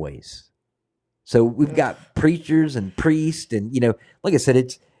trafficking boys. So we've got preachers and priests, and like I said,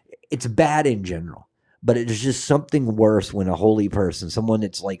 it's bad in general, but it's just something worse when a holy person, someone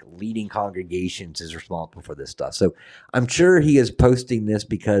that's like leading congregations, is responsible for this stuff. So I'm sure he is posting this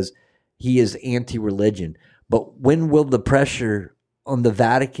because he is anti-religion, but when will the pressure on the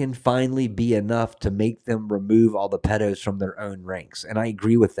Vatican finally be enough to make them remove all the pedos from their own ranks? And I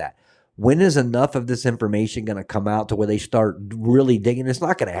agree with that. When is enough of this information going to come out to where they start really digging? It's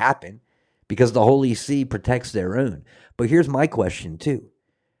not going to happen because the Holy See protects their own. But here's my question too.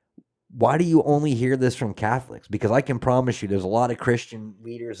 Why do you only hear this from Catholics? Because I can promise you there's a lot of Christian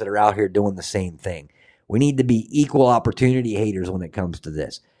leaders that are out here doing the same thing. We need to be equal opportunity haters when it comes to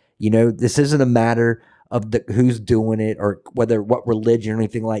this. This isn't a matter of who's doing it or what religion or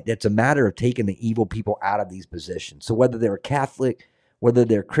anything like that. It's a matter of taking the evil people out of these positions. So whether they're Catholic, whether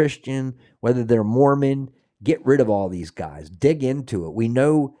they're Christian, whether they're Mormon, get rid of all these guys. Dig into it. We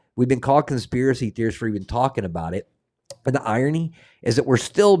know we've been called conspiracy theorists for even talking about it. And the irony is that we're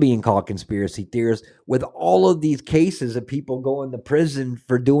still being called conspiracy theorists with all of these cases of people going to prison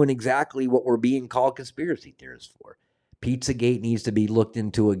for doing exactly what we're being called conspiracy theorists for. Pizzagate needs to be looked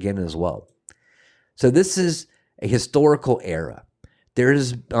into again as well. So this is a historical era. There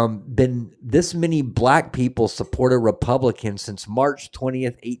has been this many black people support a Republican since March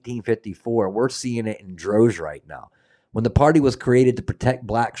 20th, 1854. We're seeing it in droves right now. When the party was created to protect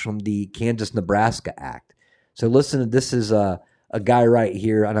blacks from the Kansas-Nebraska Act. So listen, this is a guy right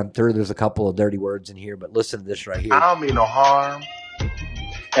here, and I'm sure there's a couple of dirty words in here, but listen to this right here. I don't mean no harm,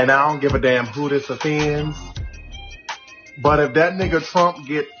 and I don't give a damn who this offends. But if that nigga Trump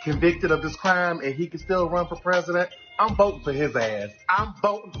get convicted of this crime and he can still run for president, I'm voting for his ass. I'm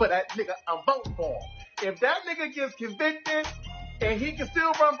voting for that nigga. I'm voting for him. If that nigga gets convicted and he can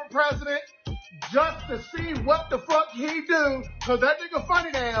still run for president just to see what the fuck he do, because that nigga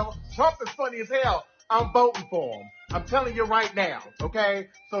funny now, Trump is funny as hell, I'm voting for him. I'm telling you right now, okay?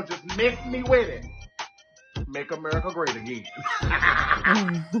 So just miss me with it. Make America great again.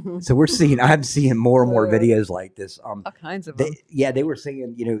 So I'm seeing more and more videos like this. All kinds of them. They were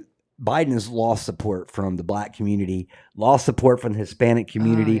saying, Biden has lost support from the black community, lost support from the Hispanic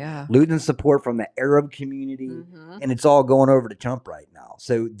community, losing support from the Arab community, and it's all going over to Trump right now.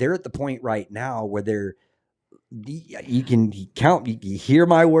 So they're at the point right now where You can count. You hear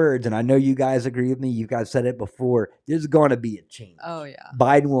my words, and I know you guys agree with me. You guys said it before. There's going to be a change. Oh yeah.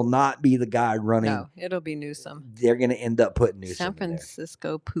 Biden will not be the guy running. No, it'll be Newsom. They're going to end up putting Newsom San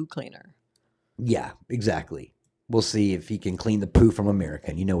Francisco poo cleaner. Yeah, exactly. We'll see if he can clean the poo from America.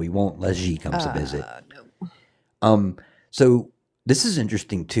 And you know he won't unless Xi comes to visit. No. So this is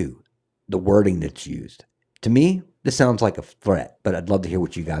interesting too. The wording that's used. To me, this sounds like a threat, but I'd love to hear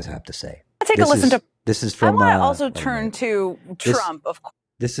what you guys have to say. Take a listen to. This is from. I want to also turn to Trump, of course.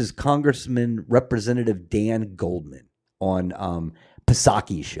 This is Congressman Representative Dan Goldman on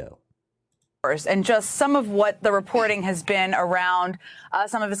Psaki's show. And just some of what the reporting has been around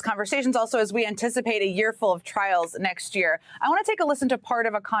some of his conversations. Also, as we anticipate a year full of trials next year, I want to take a listen to part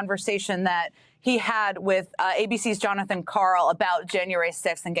of a conversation that he had with ABC's Jonathan Karl about January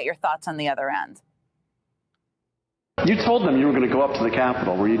 6th and get your thoughts on the other end. You told them you were going to go up to the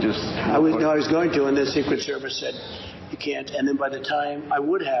Capitol. Were you just? I was going to, and the Secret Service said you can't. And then by the time I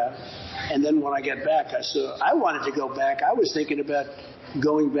would have, and then when I get back, I wanted to go back. I was thinking about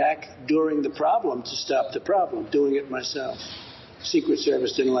going back during the problem to stop the problem, doing it myself. Secret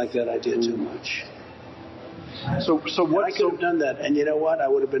Service didn't like that idea too much. So what? I could have done that, and you know what? I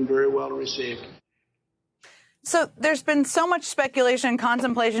would have been very well received. So there's been so much speculation,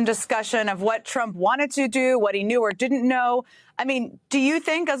 contemplation, discussion of what Trump wanted to do, what he knew or didn't know. I mean, do you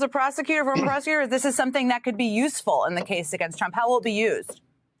think as a prosecutor, former prosecutor, this is something that could be useful in the case against Trump? How will it be used?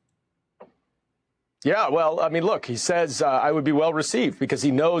 Yeah, well, I mean, look, he says I would be well received because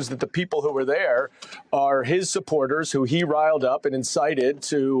he knows that the people who were there are his supporters who he riled up and incited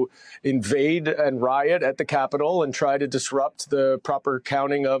to invade and riot at the Capitol and try to disrupt the proper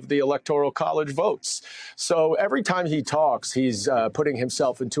counting of the Electoral College votes. So every time he talks, he's putting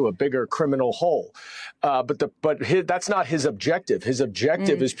himself into a bigger criminal hole. That's not his objective. His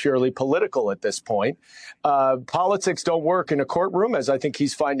objective is purely political at this point. Politics don't work in a courtroom, as I think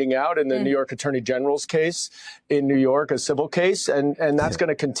he's finding out in the New York Attorney General's case in New York, a civil case, and that's going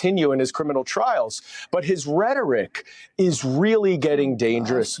to continue in his criminal trials. But his rhetoric is really getting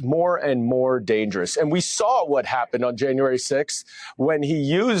dangerous, more and more dangerous. And we saw what happened on January 6th when he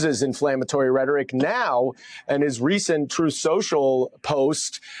uses inflammatory rhetoric now, and his recent Truth Social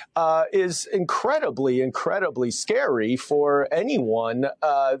post is incredibly scary for anyone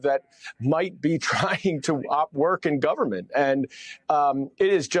that might be trying to work in government. And it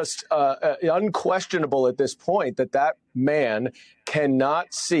is just unquestionable at this point that man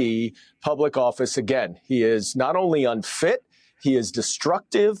cannot see public office again. He is not only unfit, he is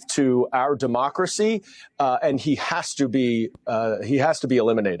destructive to our democracy, and he has to be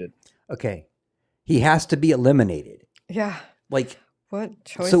eliminated. Okay, he has to be eliminated. Yeah. Like, what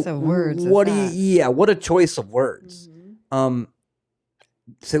choice of words? What a choice of words. Mm-hmm.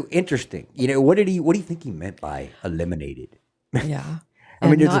 So interesting. You know, what do you think he meant by eliminated? Yeah. I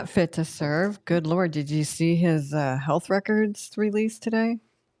mean, not fit to serve. Good Lord. Did you see his health records released today?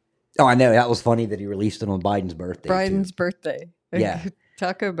 Oh, I know. That was funny that he released it on Biden's birthday. Biden's birthday. Yeah.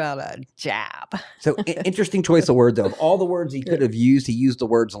 Talk about a jab. So interesting choice of words. Of all the words he could have used, he used the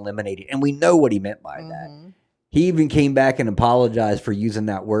words eliminated. And we know what he meant by that. He even came back and apologized for using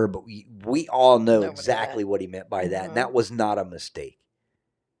that word, but we all know exactly what he meant by that. And that was not a mistake.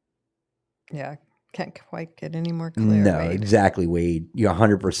 Yeah. Can't quite get any more clear. No, Wade. Exactly, Wade. You're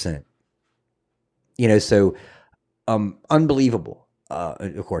 100%. You know, so unbelievable.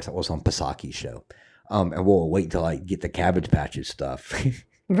 Of course, that was on Psaki's show. And we'll wait until I get the Cabbage Patches stuff.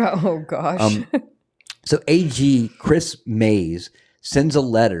 Oh, gosh. So AG Chris Mays sends a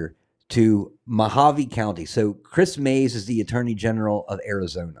letter to Mojave County. So Chris Mays is the Attorney General of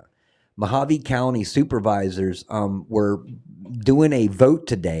Arizona. Mojave County supervisors were doing a vote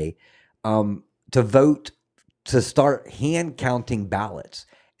today to vote to start hand counting ballots.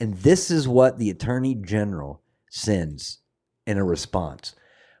 And this is what the Attorney General sends in a response.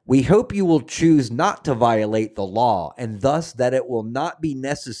 We hope you will choose not to violate the law and thus that it will not be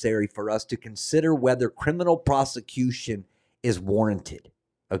necessary for us to consider whether criminal prosecution is warranted.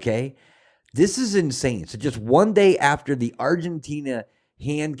 Okay? This is insane. So just one day after the Argentina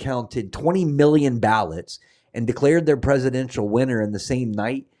hand counted 20 million ballots and declared their presidential winner in the same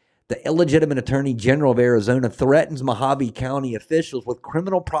night, the illegitimate Attorney General of Arizona threatens Mojave County officials with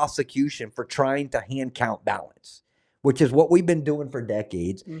criminal prosecution for trying to hand count ballots, which is what we've been doing for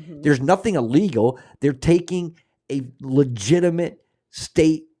decades. Mm-hmm. There's nothing illegal. They're taking a legitimate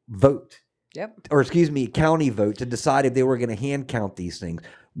state vote, county vote to decide if they were going to hand count these things,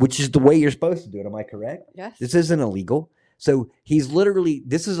 which is the way you're supposed to do it. Am I correct? Yes. This isn't illegal. So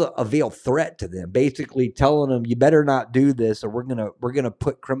this is a veiled threat to them, basically telling them you better not do this or we're gonna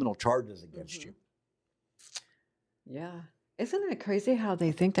put criminal charges against you. Yeah. Isn't it crazy how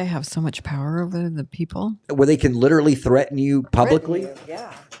they think they have so much power over the people? Where they can literally threaten you publicly.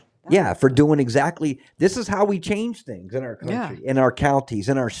 Yeah. Yeah, for doing exactly. This is how we change things in our country, in our counties,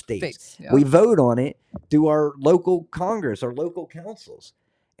 in our states. Yeah. We vote on it through our local Congress, our local councils,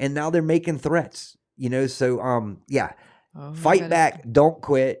 and now they're making threats. So yeah, fight back, don't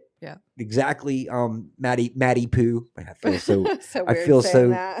quit. Yeah, exactly. Maddie Poo. I feel so. So I weird feel saying so.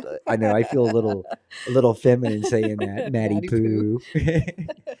 that. I know. I feel a little feminine saying that, Maddie Poo.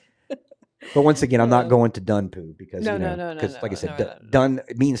 But once again, I'm not going to dun poo because No, like I said, dun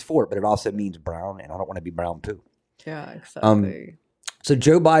means fort, but it also means brown, and I don't want to be brown poo. Yeah, exactly. So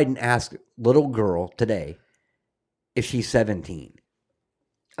Joe Biden asked little girl today if she's 17,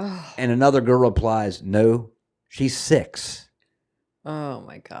 and another girl replies, "No, she's 6." Oh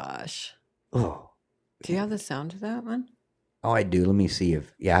my gosh. Oh, do you have the sound of that one? Oh, I do. Let me see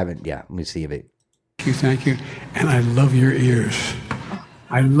if I haven't. Yeah, let me see if it. Thank you, and I love your ears.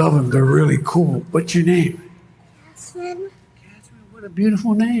 I love them. They're really cool. What's your name? Catherine. Catherine, what a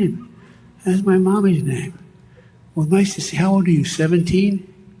beautiful name. That's my mommy's name. Well, nice to see. How old are you,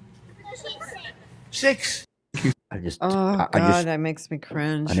 17? 6. I just. Oh, God, that makes me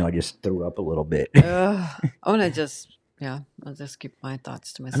cringe. I know, I just threw up a little bit. I want to just, I'll just keep my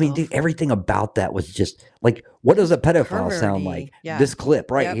thoughts to myself. I mean, dude, everything about that was just like, what does a pedophile sound like? Yeah. This clip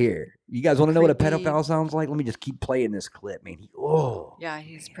right here. You guys want to know what a pedophile sounds like? Let me just keep playing this clip, man. Yeah,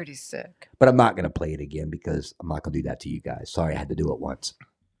 he's pretty sick. But I'm not going to play it again because I'm not going to do that to you guys. Sorry, I had to do it once.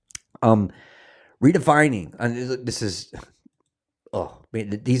 Redefining. And this is,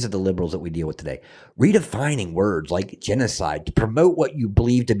 man, these are the liberals that we deal with today. Redefining words like genocide to promote what you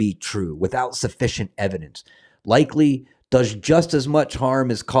believe to be true without sufficient evidence likely does just as much harm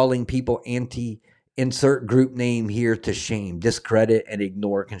as calling people insert group name here to shame, discredit, and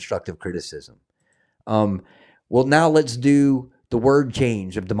ignore constructive criticism. Well, now let's do the word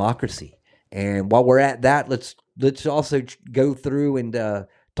change of democracy. And while we're at that, let's also go through and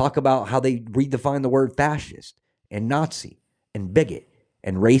talk about how they redefine the word fascist and Nazi and bigot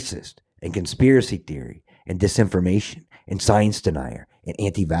and racist and conspiracy theory and disinformation and science denier and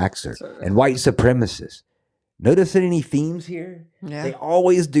anti-vaxxer and white supremacist. Notice any themes here? Yeah. They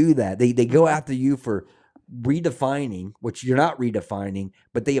always do that. They go after you for redefining, which you're not redefining,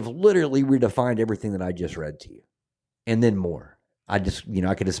 but they have literally redefined everything that I just read to you. And then more. I just,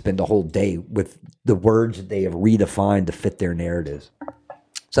 I could have spent a whole day with the words that they have redefined to fit their narratives.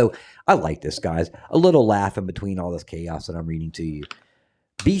 So I like this, guys. A little laugh in between all this chaos that I'm reading to you.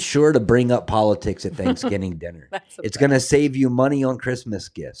 Be sure to bring up politics at Thanksgiving dinner. It's going to save you money on Christmas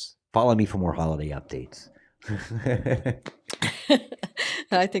gifts. Follow me for more holiday updates.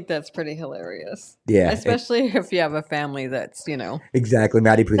 I think that's pretty hilarious. Yeah. Especially if you have a family that's, Exactly,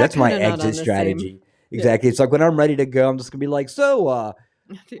 Maddie Poo. That's my exit strategy. Exactly. It's like when I'm ready to go, I'm just going to be like, so,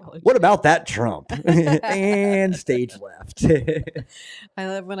 what about that Trump? And stage left. I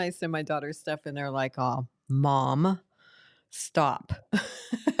love when I send my daughter stuff and they're like, oh, Mom, stop.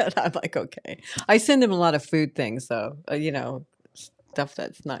 And I'm like, okay. I send them a lot of food things, though, stuff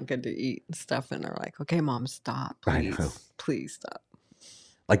that's not good to eat and stuff. And they're like, okay, Mom, stop. Please. I know. Please stop.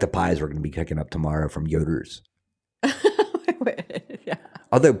 Like the pies we're going to be cooking up tomorrow from Yoder's. Yeah.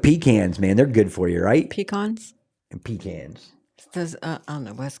 Although pecans, man, they're good for you, right? Pecans? And pecans. On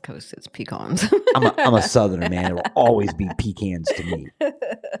the West Coast, it's pecans. I'm a Southerner, man. It will always be pecans to me.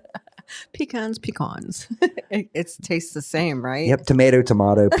 Pecans. It tastes the same, right? Yep,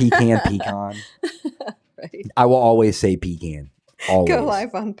 tomato, pecan. Right. I will always say pecan. Always. Go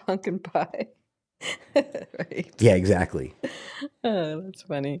live on pumpkin pie. Right. Yeah, exactly. Oh, that's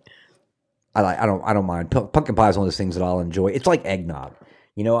funny. I don't mind. Pumpkin pie is one of those things that I'll enjoy. It's like eggnog.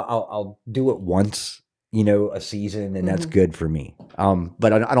 I'll do it once, a season, and that's good for me.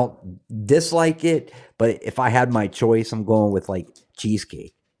 But I don't dislike it. But if I had my choice, I'm going with like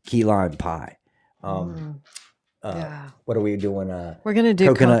cheesecake, key lime pie. Yeah. What are we doing? We're gonna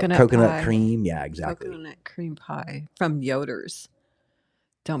do coconut cream. Yeah, exactly. Coconut cream pie from Yoder's.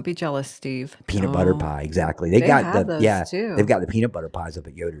 Don't be jealous, Steve. Peanut butter pie, exactly. They got those too. They've got the peanut butter pies up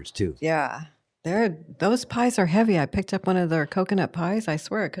at Yoder's too. Yeah, those pies are heavy. I picked up one of their coconut pies. I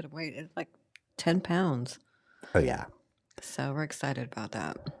swear I could have weighed like 10 pounds. Oh yeah. So we're excited about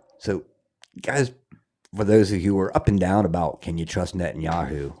that. So, guys, for those of you who are up and down about can you trust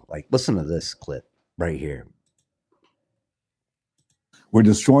Netanyahu, like listen to this clip right here. We're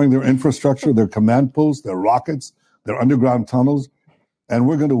destroying their infrastructure, their command posts, their rockets, their underground tunnels. And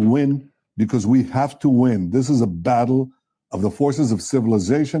we're going to win because we have to win. This is a battle of the forces of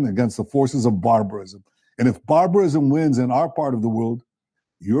civilization against the forces of barbarism. And if barbarism wins in our part of the world,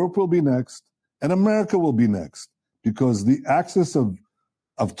 Europe will be next and America will be next because the axis of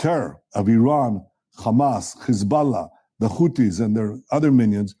terror of Iran, Hamas, Hezbollah, the Houthis, and their other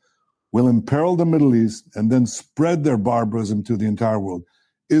minions will imperil the Middle East and then spread their barbarism to the entire world.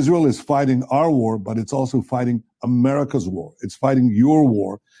 Israel is fighting our war, but it's also fighting America's war. It's fighting your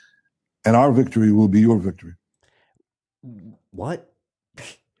war, and our victory will be your victory. What?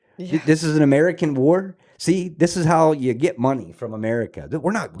 Yeah. This is an American war? See, this is how you get money from America.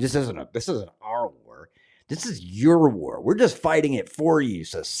 We're not, this isn't our war. This is your war. We're just fighting it for you.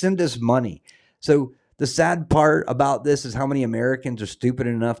 So send us money. So the sad part about this is how many Americans are stupid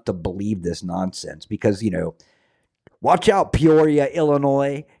enough to believe this nonsense because, watch out, Peoria,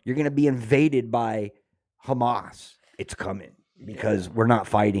 Illinois. You're going to be invaded by Hamas. It's coming because we're not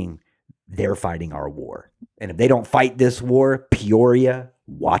fighting. They're fighting our war. And if they don't fight this war, Peoria,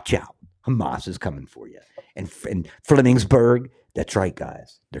 watch out. Hamas is coming for you. And Flemingsburg, that's right,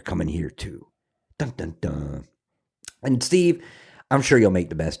 guys. They're coming here too. Dun, dun, dun. And Steve, I'm sure you'll make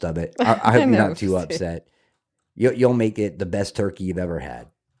the best of it. I hope you're not too upset. You'll make it the best turkey you've ever had.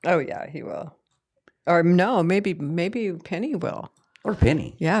 Oh, yeah, he will. Or no, maybe Penny will. Or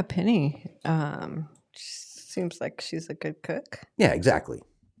Penny. Yeah, Penny. Seems like she's a good cook. Yeah, exactly.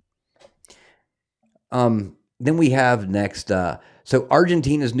 Then we have next. So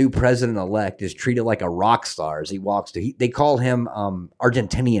Argentina's new president-elect is treated like a rock star as he walks to. They call him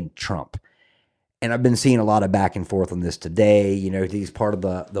Argentinian Trump. And I've been seeing a lot of back and forth on this today. He's part of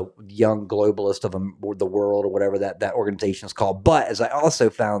the young globalist of the world or whatever that organization is called. But as I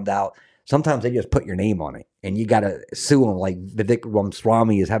also found out, sometimes they just put your name on it. And you got to sue them, like Vivek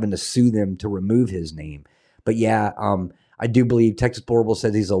Ramaswamy is having to sue them to remove his name. But yeah, I do believe Texas Portable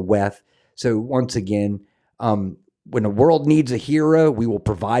says he's a WEF. So once again, when the world needs a hero, we will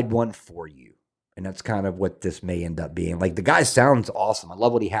provide one for you. And that's kind of what this may end up being. Like, the guy sounds awesome. I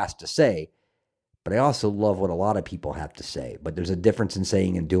love what he has to say. But I also love what a lot of people have to say. But there's a difference in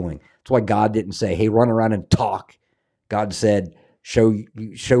saying and doing. That's why God didn't say, hey, run around and talk. God said, show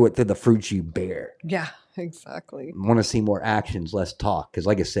it through the fruits you bear. Yeah, exactly. I want to see more actions, less talk. Because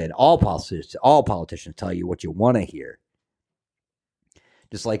like I said, all politicians tell you what you want to hear.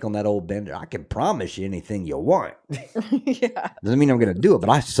 Just like on that old bender, I can promise you anything you want. Yeah. Doesn't mean I'm going to do it, but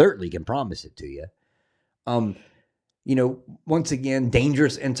I certainly can promise it to you. Once again,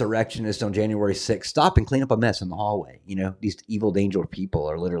 dangerous insurrectionists on January 6th stop and clean up a mess in the hallway. These evil, dangerous people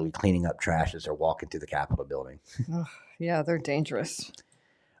are literally cleaning up trash as they're walking through the Capitol building. Yeah, they're dangerous.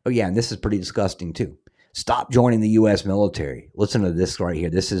 Oh, yeah, and this is pretty disgusting, too. Stop joining the U.S. military. Listen to this right here.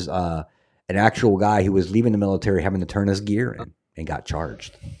 This is an actual guy who was leaving the military, having to turn his gear in, and got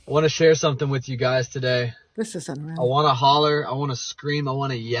charged. I want to share something with you guys today. This is unreal. I want to holler. I want to scream. I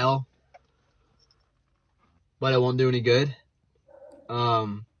want to yell. But it won't do any good.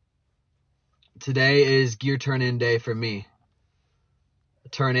 Today is gear turn-in day for me. I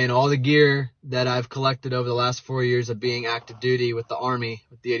turn in all the gear that I've collected over the last 4 years of being active duty with the Army,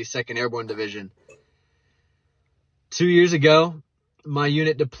 with the 82nd Airborne Division. 2 years ago, my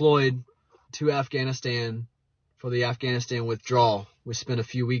unit deployed to Afghanistan for the Afghanistan withdrawal. We spent a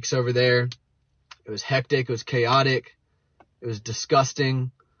few weeks over there. It was hectic. It was chaotic. It was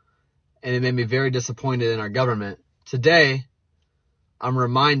disgusting. And it made me very disappointed in our government. Today, I'm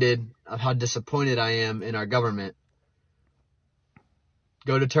reminded of how disappointed I am in our government.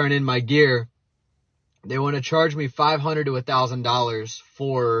 Go to turn in my gear. They want to charge me $500 to $1,000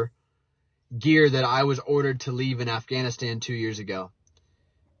 for gear that I was ordered to leave in Afghanistan 2 years ago.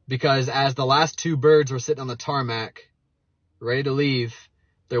 Because as the last two birds were sitting on the tarmac, ready to leave,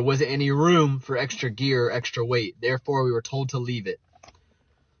 there wasn't any room for extra gear or extra weight. Therefore, we were told to leave it.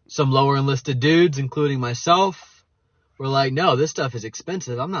 Some lower enlisted dudes, including myself, were like, no, this stuff is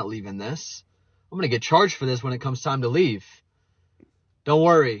expensive. I'm not leaving this. I'm going to get charged for this when it comes time to leave. Don't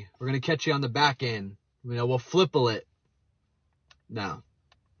worry. We're going to catch you on the back end. We'll flipple it. No.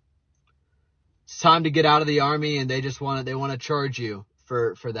 It's time to get out of the Army, and they want to charge you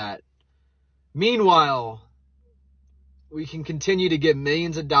for that. Meanwhile, we can continue to give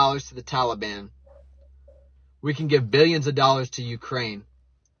millions of dollars to the Taliban. We can give billions of dollars to Ukraine.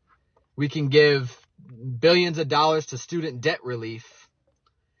 We can give billions of dollars to student debt relief.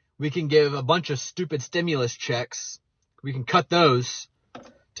 We can give a bunch of stupid stimulus checks. We can cut those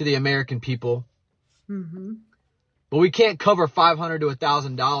to the American people. Mm-hmm. But we can't cover $500 to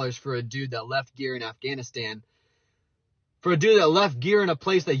 $1,000 for a dude that left gear in Afghanistan. For a dude that left gear in a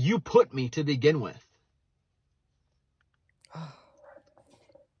place that you put me to begin with.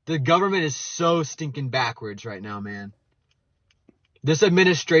 The government is so stinking backwards right now, man. This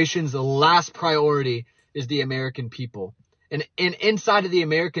administration's last priority is the American people. And inside of the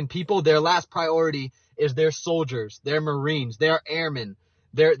American people, their last priority is their soldiers, their Marines, their airmen,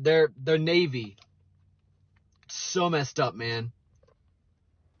 their Navy. So messed up, man.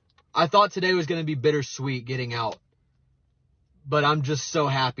 I thought today was going to be bittersweet getting out, but I'm just so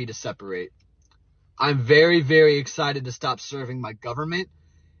happy to separate. I'm very, very excited to stop serving my government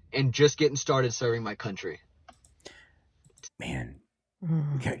and just getting started serving my country. Man,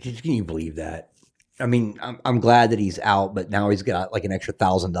 can you believe that? I mean, I'm glad that he's out, but now he's got like an extra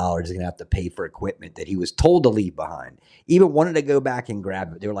 $1,000 he's gonna have to pay for equipment that he was told to leave behind. Even wanted to go back and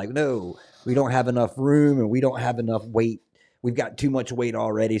grab it. They were like, "No, we don't have enough room, and we don't have enough weight. We've got too much weight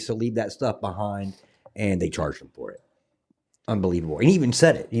already, so leave that stuff behind." And they charged him for it. Unbelievable. And he even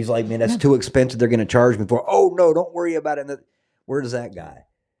said it. He's like, "Man, that's too expensive. They're gonna charge me for it." Oh no, don't worry about it. Where's that guy?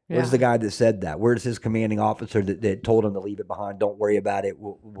 Where's the guy that said that? Where's his commanding officer that told him to leave it behind? Don't worry about it.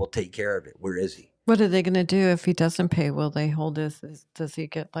 We'll take care of it. Where is he? What are they going to do if he doesn't pay? Will they hold does he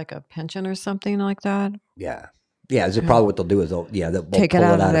get like a pension or something like that? Yeah. Yeah. Is it probably what they'll do is they'll take it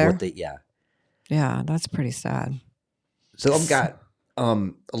out of there. Yeah. Yeah. That's pretty sad. So I've got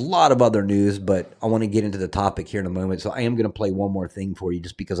a lot of other news, but I want to get into the topic here in a moment. So I am going to play one more thing for you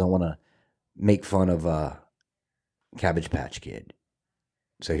just because I want to make fun of Cabbage Patch Kid.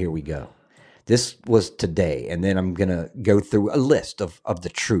 So here we go. This was today, and then I'm going to go through a list of the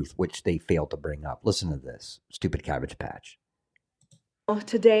truth, which they failed to bring up. Listen to this, stupid Cabbage Patch.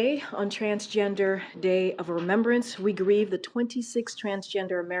 Today, on Transgender Day of Remembrance, we grieve the 26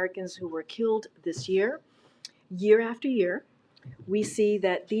 transgender Americans who were killed this year. Year after year, we see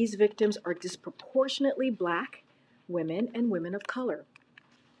that these victims are disproportionately Black women and women of color.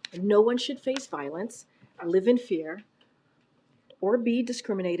 No one should face violence, live in fear, or be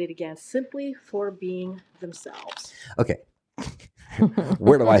discriminated against simply for being themselves. Okay.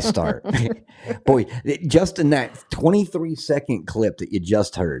 Where do I start? Boy, just in that 23-second clip that you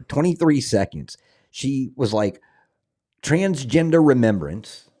just heard, 23 seconds, she was like, transgender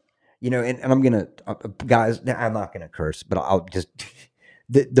remembrance, and I'm going to, guys, I'm not going to curse, but I'll just,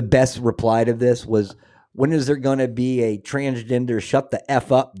 the best reply to this was, when is there going to be a transgender shut the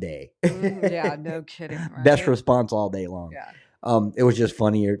F up day? Yeah, no kidding. Right? Best response all day long. Yeah. It was just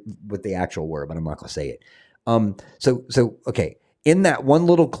funnier with the actual word, but I'm not going to say it. So okay. In that one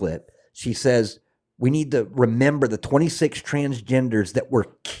little clip, she says, we need to remember the 26 transgenders that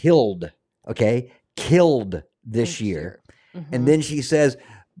were killed, okay? Killed this year. Mm-hmm. And then she says,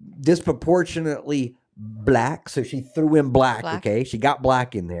 disproportionately Black. So she threw in black, okay? She got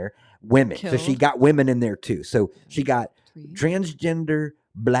Black in there. Women. Killed. So she got women in there too. So she got transgender,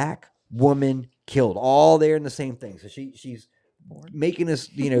 Black, woman, killed, all there in the same thing. So she's making us,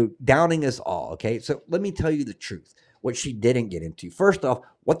 downing us all. Okay. So let me tell you the truth. What she didn't get into. First off,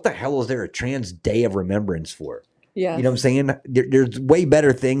 what the hell is there a Trans Day of Remembrance for? Yeah. You know what I'm saying? There's way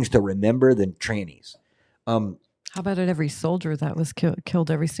better things to remember than trannies. How about every soldier that was killed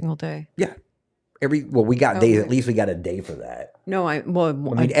every single day? Yeah. We got days. At least we got a day for that. No, I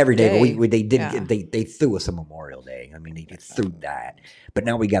mean every day. But they did. Yeah. They threw us a Memorial Day. I mean, they threw that. But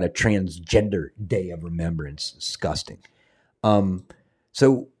now we got a Transgender Day of Remembrance. Disgusting.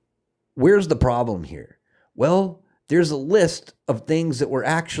 So where's the problem here? Well, there's a list of things that were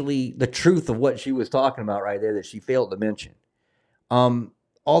actually the truth of what she was talking about right there that she failed to mention.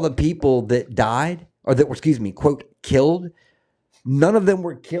 All the people that died, or that were, quote, killed, none of them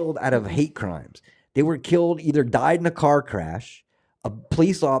were killed out of hate crimes. They were killed, either died in a car crash. A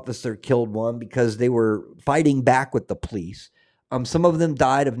police officer killed one because they were fighting back with the police. Some of them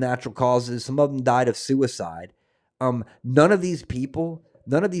died of natural causes. Some of them died of suicide. None of these people,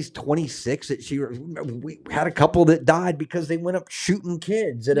 none of these 26 that we had a couple that died because they went up shooting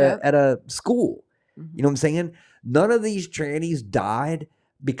kids at a school. Mm-hmm. You know what I'm saying? None of these trannies died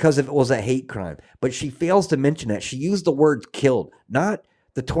because it was a hate crime. But she fails to mention that. She used the word killed, not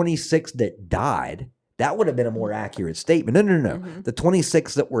the 26 that died. That would have been a more accurate statement. No. Mm-hmm. The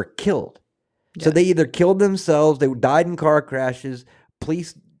 26 that were killed. Yeah. So they either killed themselves, they died in car crashes,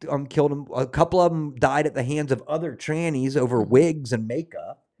 police killed them. A couple of them died at the hands of other trannies over wigs and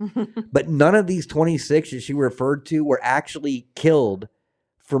makeup. But none of these 26 that she referred to were actually killed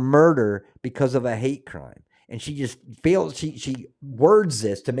for murder because of a hate crime. And she just fails. She words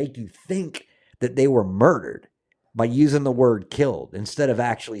this to make you think that they were murdered by using the word killed instead of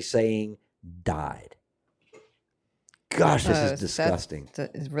actually saying died. Gosh, this is disgusting.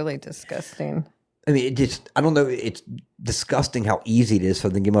 That is really disgusting. I mean, I don't know. It's disgusting how easy it is for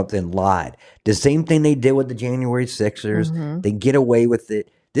them to get up there and lie. The same thing they did with the January 6ers. Mm-hmm. They get away with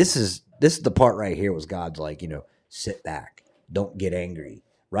it. This is the part right here was God's like, sit back. Don't get angry.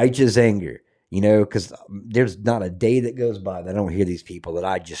 Righteous anger. because there's not a day that goes by that I don't hear these people that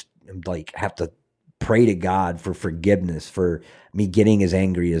I just like have to pray to God for forgiveness for me getting as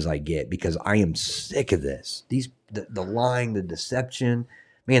angry as I get, because I am sick of this. The lying, the deception.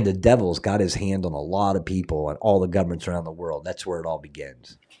 Man, the devil's got his hand on a lot of people and all the governments around the world. That's where it all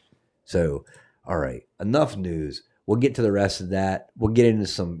begins. So, all right, enough news. We'll get to the rest of that. We'll get into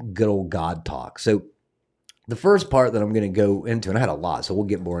some good old God talk. So the first part that I'm going to go into, and I had a lot, so we'll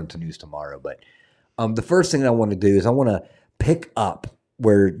get more into news tomorrow, but the first thing that I want to do is I want to pick up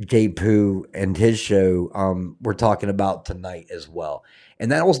where Jay Poo and his show were talking about tonight as well.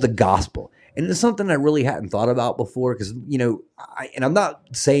 And that was the gospel. And it's something I really hadn't thought about before because, and I'm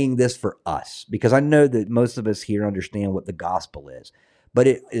not saying this for us because I know that most of us here understand what the gospel is, but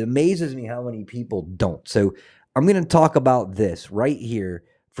it amazes me how many people don't. So I'm going to talk about this right here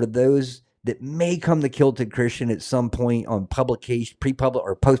for those that may come to Kilted Christian at some point on publication, pre-public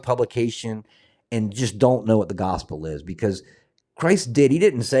or post-publication, and just don't know what the gospel is, because Christ he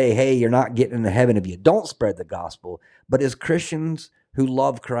didn't say, hey, you're not getting into heaven if you don't spread the gospel. But as Christians who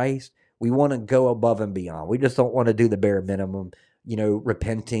love Christ, we want to go above and beyond. We just don't want to do the bare minimum,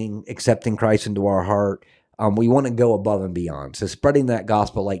 repenting, accepting Christ into our heart. We want to go above and beyond. So spreading that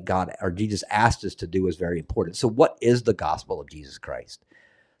gospel like God or Jesus asked us to do is very important. So what is the gospel of Jesus Christ?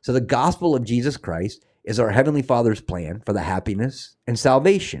 So the gospel of Jesus Christ is our Heavenly Father's plan for the happiness and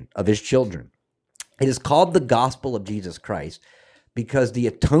salvation of his children. It is called the gospel of Jesus Christ because the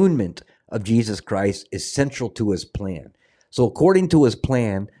atonement of Jesus Christ is central to his plan. So according to his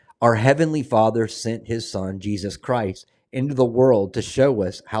plan, our Heavenly Father sent his Son, Jesus Christ, into the world to show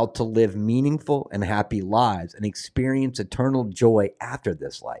us how to live meaningful and happy lives and experience eternal joy after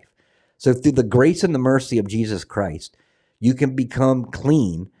this life. So through the grace and the mercy of Jesus Christ, you can become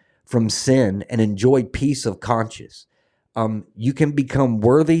clean from sin and enjoy peace of conscience. You can become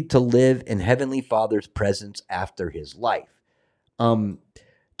worthy to live in Heavenly Father's presence after his life. To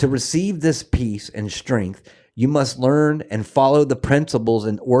receive this peace and strength, you must learn and follow the principles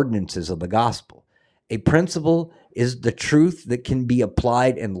and ordinances of the gospel. A principle is the truth that can be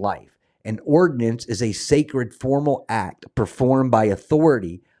applied in life. An ordinance is a sacred formal act performed by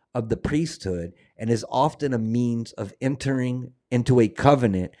authority of the priesthood and is often a means of entering into a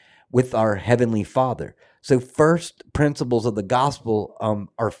covenant with our Heavenly Father. So first principles of the gospel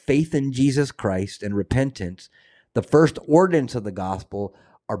are faith in Jesus Christ and repentance. The first ordinance of the gospel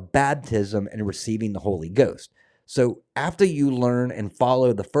are baptism and receiving the Holy Ghost. So after you learn and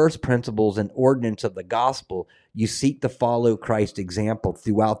follow the first principles and ordinance of the gospel, you seek to follow Christ's example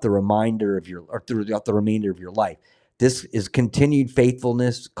throughout the remainder of your life. This is continued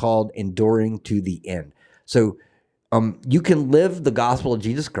faithfulness called enduring to the end. So you can live the gospel of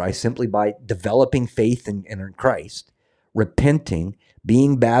Jesus Christ simply by developing faith in Christ, repenting,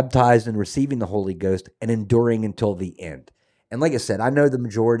 being baptized and receiving the Holy Ghost, and enduring until the end. And like I said, I know the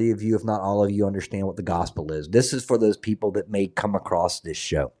majority of you, if not all of you, understand what the gospel is. This is for those people that may come across this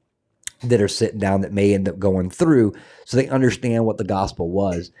show, that are sitting down, that may end up going through, so they understand what the gospel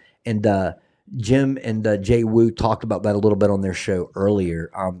was. And Jim and Jay Wu talked about that a little bit on their show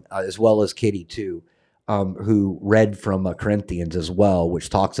earlier, as well as Kitty too, who read from Corinthians as well, which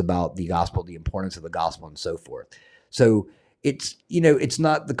talks about the gospel, the importance of the gospel, and so forth. So it's, it's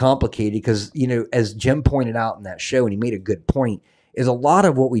not the complicated, because, as Jim pointed out in that show, and he made a good point, is a lot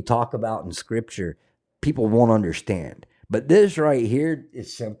of what we talk about in scripture, people won't understand. But this right here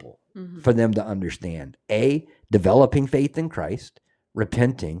is simple for them to understand. A, developing faith in Christ,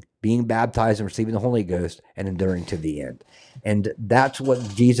 repenting, being baptized and receiving the Holy Ghost, and enduring to the end. And that's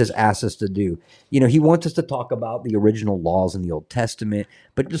what Jesus asks us to do. He wants us to talk about the original laws in the Old Testament,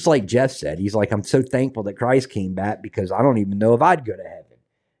 but just like Jeff said, he's like, I'm so thankful that Christ came back, because I don't even know if I'd go to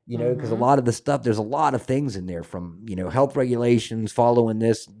heaven. Because a lot of the stuff, there's a lot of things in there from, health regulations, following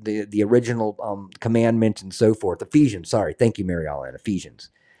the original commandments and so forth. Ephesians, sorry. Thank you, Mary Ellen. Ephesians.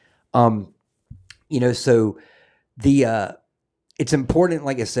 So it's important,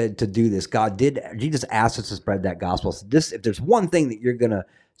 like I said, to do this. Jesus asked us to spread that gospel. So if there's one thing that you're going to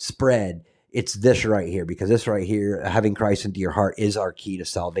spread, it's this right here, because this right here, having Christ into your heart, is our key to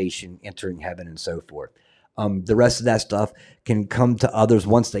salvation, entering heaven, and so forth. The rest of that stuff can come to others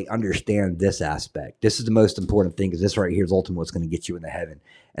once they understand this aspect. This is the most important thing, because this right here is ultimately what's going to get you into heaven.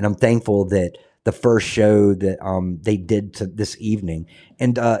 And I'm thankful that the first show that they did this evening,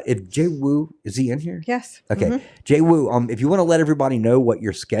 and if Jay Wu, is he in here? Yes. Okay. Jay Wu, if you want to let everybody know what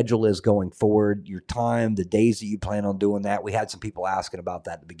your schedule is going forward, your time, the days that you plan on doing that. We had some people asking about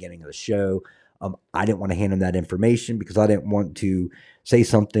that at the beginning of the show. I didn't want to hand them that information, because I didn't want to say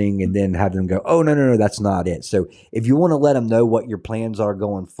something and then have them go, oh, no, that's not it. So if you want to let them know what your plans are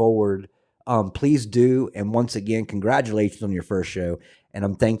going forward, please do. And once again, congratulations on your first show. And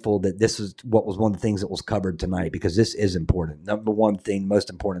I'm thankful that this is what was one of the things that was covered tonight, because this is important. Number one thing, most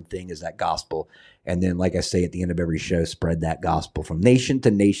important thing is that gospel. And then, like I say at the end of every show, spread that gospel from nation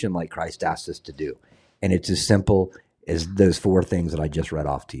to nation like Christ asked us to do. And it's as simple as those 4 things that I just read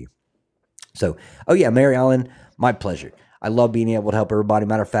off to you. So, oh yeah, Mary Ellen, my pleasure. I love being able to help everybody.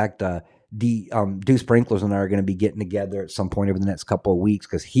 Matter of fact, Dew Sprinklers and I are going to be getting together at some point over the next couple of weeks,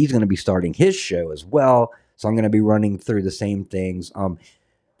 because he's going to be starting his show as well. So I'm going to be running through the same things.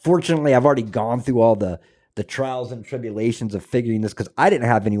 Fortunately, I've already gone through all the trials and tribulations of figuring this, because I didn't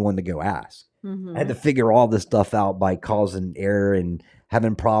have anyone to go ask. I had to figure all this stuff out by cause and error and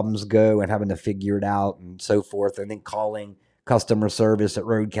having problems go and having to figure it out and so forth. And then calling customer service at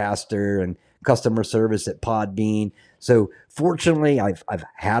Roadcaster and customer service at Podbean. So fortunately, I've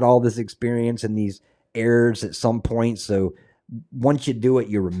had all this experience and these errors at some point. So once you do it,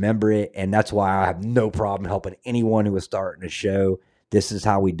 you remember it. And that's why I have no problem helping anyone who is starting a show. This is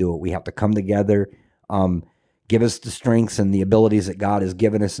how we do it. We have to come together, give us the strengths and the abilities that God has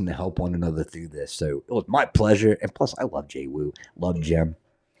given us, and to help one another through this. So it was my pleasure. And plus, I love Jay Wu, love Jim.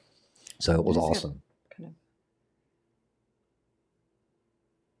 So it was awesome.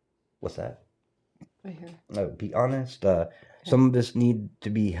 What's that? Right here. No, be honest. Some of us need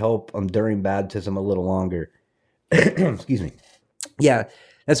to be helped during baptism a little longer. Excuse me. Yeah,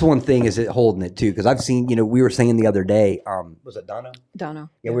 that's one thing, is it holding it too. Because I've seen, we were saying the other day, was it Dono? Dono.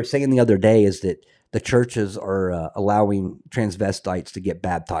 Yeah, we were saying the other day is that the churches are allowing transvestites to get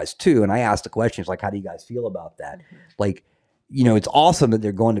baptized too. And I asked the question, it's like, how do you guys feel about that? Mm-hmm. Like, it's awesome that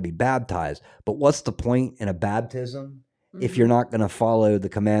they're going to be baptized, but what's the point in a baptism if you're not going to follow the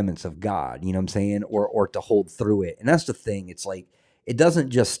commandments of God, you know what I'm saying? Or to hold through it. And that's the thing. It's like, it doesn't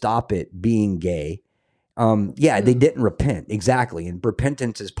just stop it being gay. They didn't repent. Exactly. And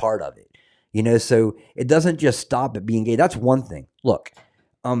repentance is part of it, so it doesn't just stop at being gay. That's one thing. Look,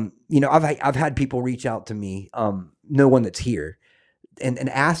 I've had people reach out to me, no one that's here, and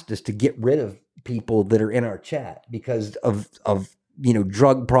asked us to get rid of people that are in our chat because of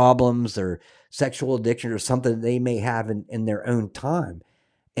drug problems or sexual addiction or something they may have in their own time.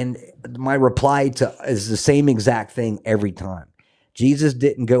 And my reply is the same exact thing every time. Jesus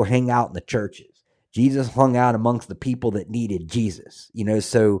didn't go hang out in the churches. Jesus hung out amongst the people that needed Jesus,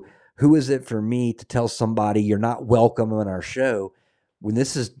 so who is it for me to tell somebody you're not welcome on our show when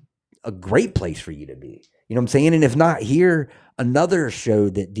this is a great place for you to be? You know what I'm saying? And if not here, another show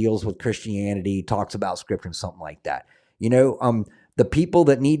that deals with Christianity, talks about scripture and something like that. The people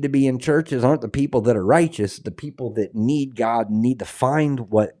that need to be in churches aren't the people that are righteous. The people that need God need to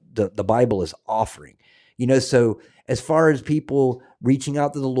find what the Bible is offering. So as far as people reaching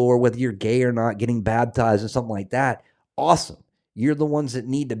out to the Lord, whether you're gay or not, getting baptized and something like that, awesome. You're the ones that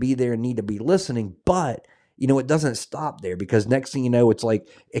need to be there and need to be listening. But, it doesn't stop there, because next thing you know, it's like,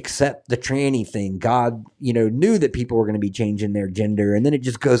 accept the tranny thing. God, knew that people were going to be changing their gender, and then it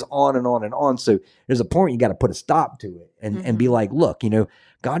just goes on and on and on. So there's a point you got to put a stop to it and be like, look,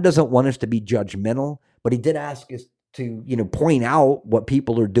 God doesn't want us to be judgmental, but he did ask us to, point out what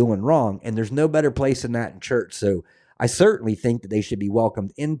people are doing wrong. And there's no better place than that in church. So I certainly think that they should be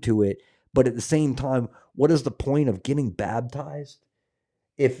welcomed into it. But at the same time, what is the point of getting baptized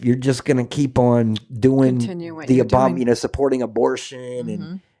if you're just going to keep on doing supporting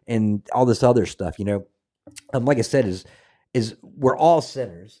abortion and all this other stuff? Like I said, is we're all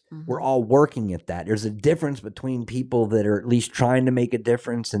sinners. We're all working at that. There's a difference between people that are at least trying to make a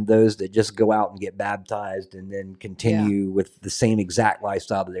difference and those that just go out and get baptized and then continue with the same exact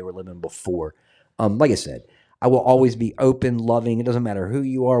lifestyle that they were living before. Like I said, I will always be open, loving. It doesn't matter who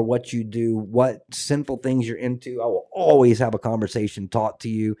you are, what you do, what sinful things you're into. I will always have a conversation taught to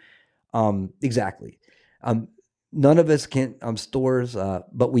you. Exactly. None of us can stores,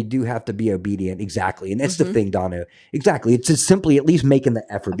 but we do have to be obedient. Exactly. And that's the thing, Dono. Exactly. It's just simply at least making the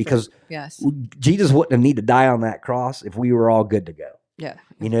effort, because Jesus wouldn't have needed to die on that cross if we were all good to go. Yeah.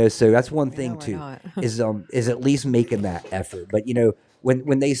 So that's one thing too, is at least making that effort. But,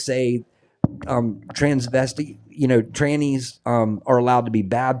 when they say transvestite, trannies are allowed to be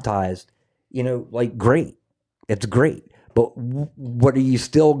baptized, great. It's great. But what are you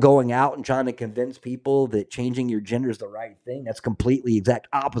still going out and trying to convince people that changing your gender is the right thing? That's completely exact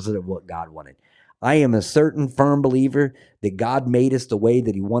opposite of what God wanted. I am a certain firm believer that God made us the way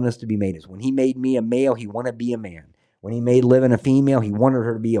that he wanted us to be made. When he made me a male, he wanted to be a man. When he made Living a female, he wanted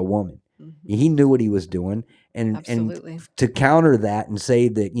her to be a woman. He knew what he was doing. And to counter that and say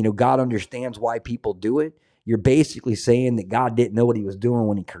that, God understands why people do it, you're basically saying that God didn't know what he was doing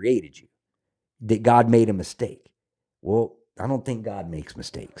when he created you, that God made a mistake. Well, I don't think God makes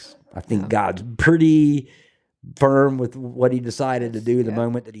mistakes. I think God's pretty firm with what he decided to do the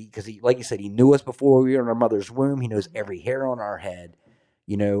moment that because he, like you said, he knew us before we were in our mother's womb. He knows every hair on our head.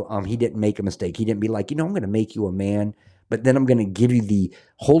 He didn't make a mistake. He didn't be like, I'm going to make you a man, but then I'm going to give you the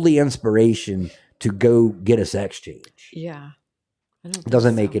holy inspiration to go get a sex change. Yeah. It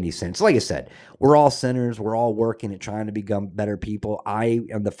doesn't make any sense. Like I said, we're all sinners. We're all working at trying to become better people. I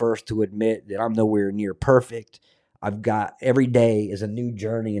am the first to admit that I'm nowhere near perfect. I've got every day is a new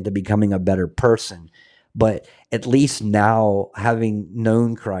journey into becoming a better person. But at least now, having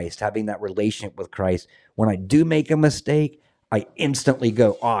known Christ, having that relationship with Christ, when I do make a mistake, I instantly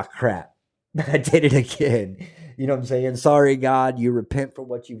go, oh, crap, I did it again. You know what I'm saying? Sorry, God, you repent for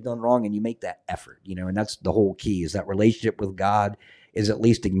what you've done wrong and you make that effort, and that's the whole key is that relationship with God is at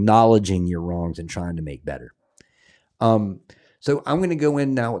least acknowledging your wrongs and trying to make better. So I'm going to go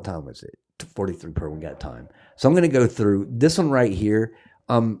in now. What time was it? 43 per. We got time. So I'm going to go through this one right here.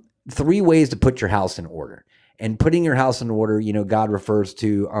 3 ways to put your house in order. And putting your house in order, God refers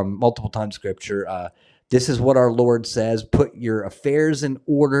to multiple times scripture. This is what our Lord says, put your affairs in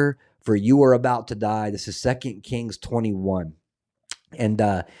order for you are about to die. This is 2 Kings 21. And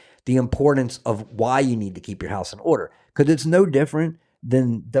the importance of why you need to keep your house in order. Because it's no different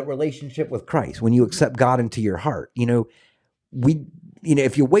than the relationship with Christ. When you accept God into your heart,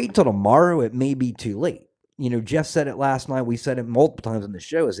 if you wait till tomorrow, it may be too late. Jeff said it last night. We said it multiple times on the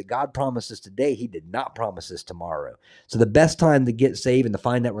show is that God promised us today. He did not promise us tomorrow. So the best time to get saved and to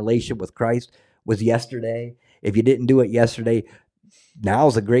find that relationship with Christ was yesterday. If you didn't do it yesterday,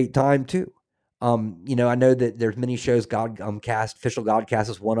 now's a great time too. I know that there's many shows, Official Godcast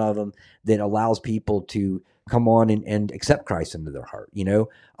is one of them that allows people to come on and accept Christ into their heart.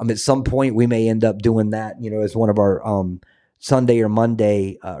 At some point we may end up doing that, as one of our Saturday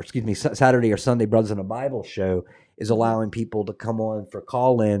or Sunday Brothers in the Bible show is allowing people to come on for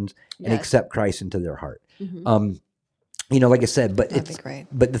call-ins and accept Christ into their heart. Like I said, but that'd be great.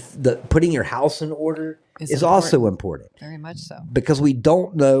 But the putting your house in order is also important. Very much so. Because we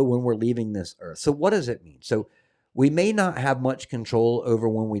don't know when we're leaving this earth. So what does it mean? So we may not have much control over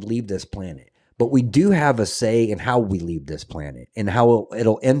when we leave this planet, but we do have a say in how we leave this planet and how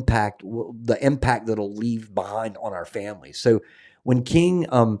it'll impact the impact that it'll leave behind on our families. So when King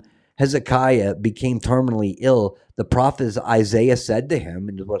Hezekiah became terminally ill, the prophet Isaiah said to him,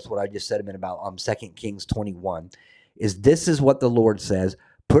 and that's what I just said a minute about 2 Kings 21, this is what the Lord says,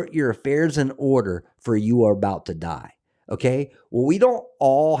 put your affairs in order for you are about to die. Okay? Well, we don't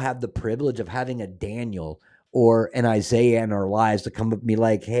all have the privilege of having a Daniel or an Isaiah in our lives to come up and be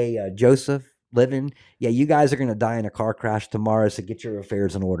like, hey, Joseph, living, you guys are going to die in a car crash tomorrow, so get your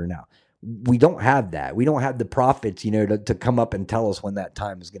affairs in order now. We don't have that. We don't have the prophets, to come up and tell us when that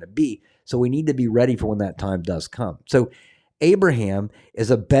time is going to be. So we need to be ready for when that time does come. So Abraham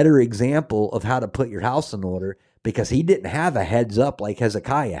is a better example of how to put your house in order because he didn't have a heads up like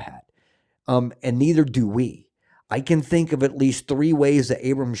Hezekiah had. And neither do we. I can think of at least 3 ways that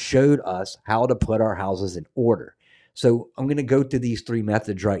Abram showed us how to put our houses in order. So I'm going to go through these 3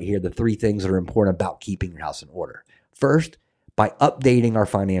 methods right here, the 3 things that are important about keeping your house in order. First, by updating our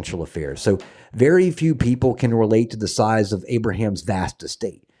financial affairs. So very few people can relate to the size of Abraham's vast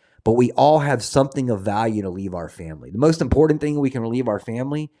estate, but we all have something of value to leave our family. The most important thing we can leave our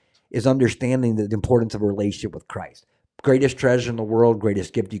family is understanding the importance of a relationship with Christ. Greatest treasure in the world,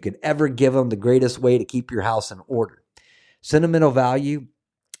 greatest gift you could ever give them, the greatest way to keep your house in order. Sentimental value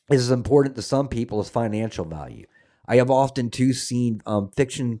is as important to some people as financial value. I have often too seen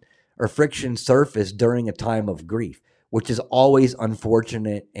friction surface during a time of grief, which is always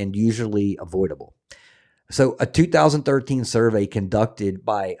unfortunate and usually avoidable. So a 2013 survey conducted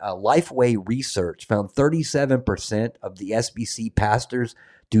by Lifeway Research found 37% of the SBC pastors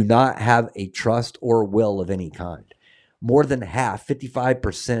do not have a trust or will of any kind. More than half,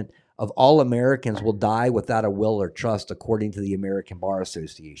 55%, of all Americans will die without a will or trust, according to the American Bar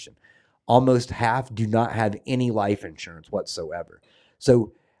Association. Almost half do not have any life insurance whatsoever.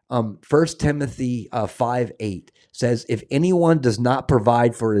 So 1 Timothy 5:8 says, if anyone does not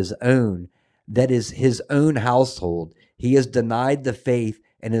provide for his own, that is his own household, he is denied the faith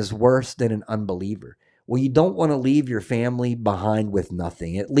and is worse than an unbeliever. Well, you don't want to leave your family behind with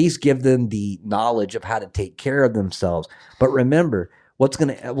nothing. At least give them the knowledge of how to take care of themselves. But remember, what's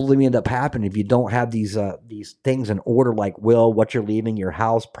going to end up happening if you don't have these things in order, like will, what you're leaving, your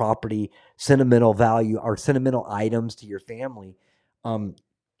house, property, sentimental value, or sentimental items to your family,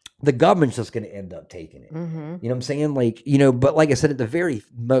 the government's just going to end up taking it. Mm-hmm. You know what I'm saying? But like I said, at the very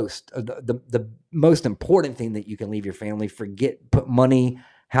most, the most important thing that you can leave your family, put money,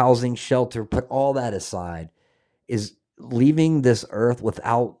 housing, shelter, put all that aside, is leaving this earth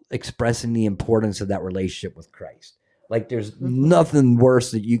without expressing the importance of that relationship with Christ. Like there's nothing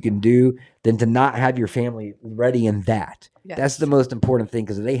worse that you can do than to not have your family ready in that. Yes. That's the most important thing,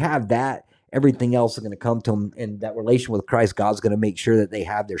 because if they have that, everything else is going to come to them. And that relation with Christ, God's going to make sure that they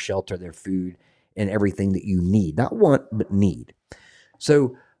have their shelter, their food, and everything that you need. Not want, but need.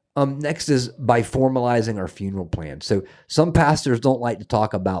 So next is by formalizing our funeral plan. So some pastors don't like to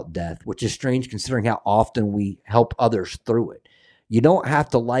talk about death, which is strange considering how often we help others through it. You don't have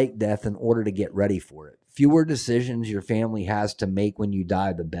to like death in order to get ready for it. Fewer decisions your family has to make when you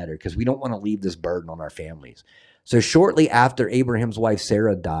die, the better, because we don't want to leave this burden on our families. So shortly after Abraham's wife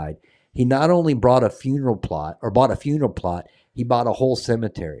Sarah died, he not only bought a funeral plot, he bought a whole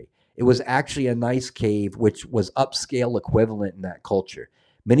cemetery. It was actually a nice cave, which was upscale equivalent in that culture.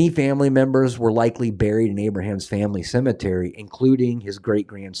 Many family members were likely buried in Abraham's family cemetery, including his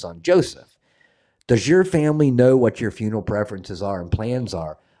great-grandson Joseph. Does your family know what your funeral preferences are and plans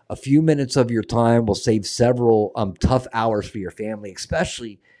are? A few minutes of your time will save several tough hours for your family,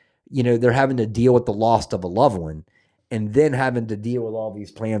 especially, they're having to deal with the loss of a loved one and then having to deal with all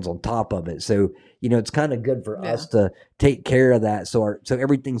these plans on top of it. So, it's kind of good for us to take care of that. So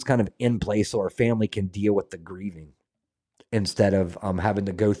everything's kind of in place so our family can deal with the grieving instead of having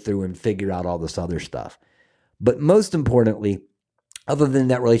to go through and figure out all this other stuff. But most importantly, other than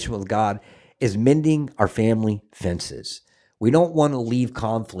that relationship with God, is mending our family fences. We don't want to leave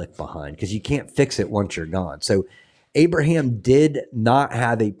conflict behind because you can't fix it once you're gone. So Abraham did not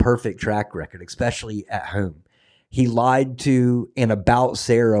have a perfect track record, especially at home. He lied to and about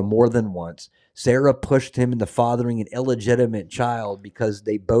Sarah more than once. Sarah pushed him into fathering an illegitimate child because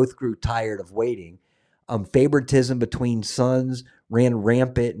they both grew tired of waiting. Favoritism between sons ran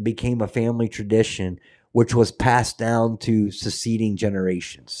rampant and became a family tradition, which was passed down to succeeding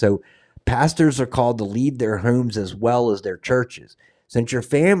generations. So pastors are called to lead their homes as well as their churches. Since your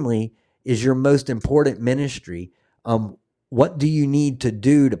family is your most important ministry, what do you need to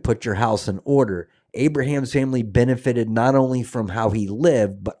do to put your house in order? Abraham's family benefited not only from how he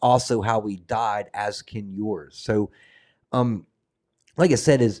lived, but also how he died, as can yours. So, like I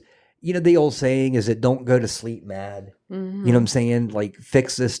said, the old saying is that don't go to sleep mad. You know what I'm saying? Like,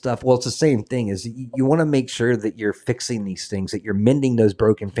 fix this stuff. Well, it's the same thing. Is you want to make sure that you're fixing these things, that you're mending those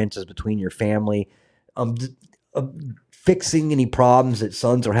broken fences between your family, fixing any problems that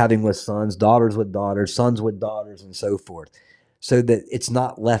sons are having with sons, daughters with daughters, sons with daughters, and so forth, so that it's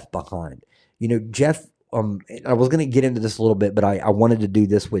not left behind. Jeff, I was going to get into this a little bit, but I wanted to do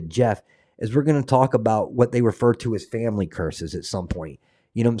this with Jeff, is we're going to talk about what they refer to as family curses at some point.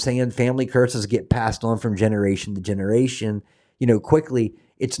 You know what I'm saying? Family curses get passed on from generation to generation, quickly.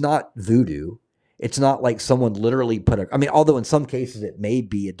 It's not voodoo. It's not like someone literally although in some cases it may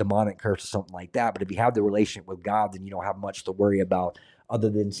be a demonic curse or something like that. But if you have the relationship with God, then you don't have much to worry about other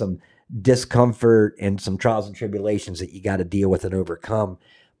than some discomfort and some trials and tribulations that you got to deal with and overcome.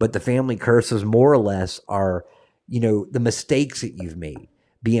 But the family curses more or less are, the mistakes that you've made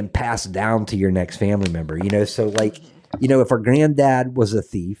being passed down to your next family member, so like, if our granddad was a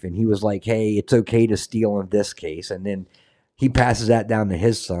thief and he was like, hey, it's okay to steal in this case, and then he passes that down to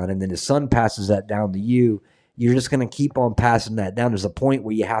his son, and then his son passes that down to you, you're just going to keep on passing that down. There's a point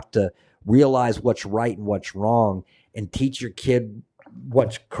where you have to realize what's right and what's wrong and teach your kid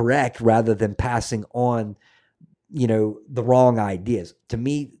what's correct rather than passing on, the wrong ideas. To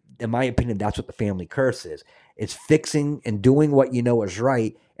me, in my opinion, that's what the family curse is. It's fixing and doing what you know is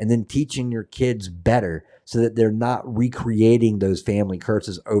right and then teaching your kids better so that they're not recreating those family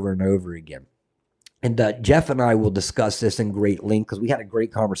curses over and over again. And Jeff and I will discuss this in great length because we had a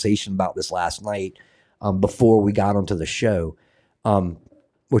great conversation about this last night before we got onto the show,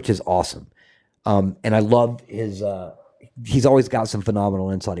 which is awesome. And I love he's always got some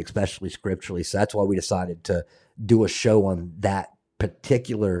phenomenal insight, especially scripturally. So that's why we decided to do a show on that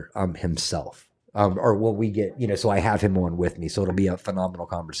particular himself. Or will we get, so I have him on with me. So it'll be a phenomenal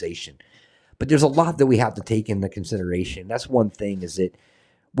conversation. But there's a lot that we have to take into consideration. That's one thing, is that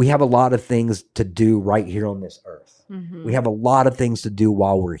we have a lot of things to do right here on this earth. We have a lot of things to do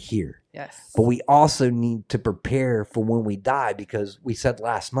while we're here. Yes. But we also need to prepare for when we die, because we said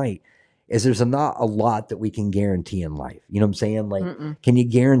last night, is there's not a lot that we can guarantee in life. You know what I'm saying? Like, can you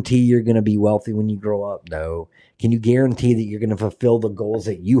guarantee you're going to be wealthy when you grow up? No. Can you guarantee that you're going to fulfill the goals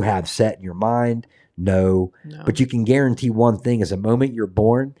that you have set in your mind? No. But you can guarantee one thing: is the moment you're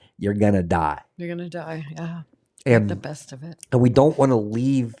born, you're going to die. You're going to die. Yeah. And the best of it. And we don't want to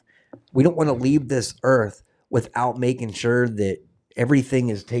leave this earth without making sure that everything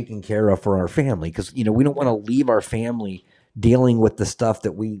is taken care of for our family. Because, we don't want to leave our family dealing with the stuff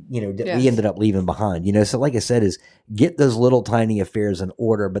that we, that we ended up leaving behind, So like I said, is get those little tiny affairs in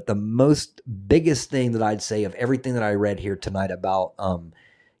order. But the biggest thing that I'd say of everything that I read here tonight about,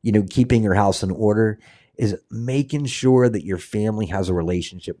 keeping your house in order is making sure that your family has a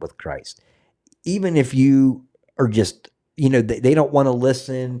relationship with Christ. Even if you are just, they don't want to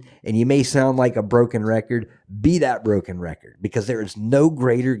listen and you may sound like a broken record, be that broken record, because there is no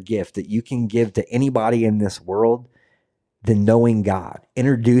greater gift that you can give to anybody in this world than knowing God,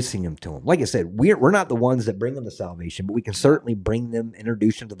 introducing them to him. Like I said, we're not the ones that bring them to salvation, but we can certainly bring them,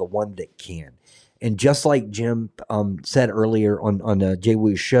 introduce them to the one that can. And just like Jim said earlier on Jay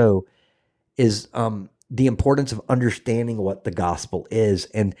Wu's show, is the importance of understanding what the gospel is.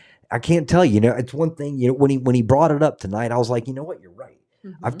 And I can't tell you, it's one thing, when he brought it up tonight, I was like, you know what, you're right.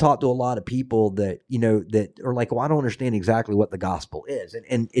 Mm-hmm. I've talked to a lot of people that, that are like, well, I don't understand exactly what the gospel is.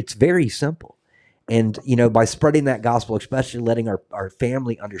 And it's very simple. And, by spreading that gospel, especially letting our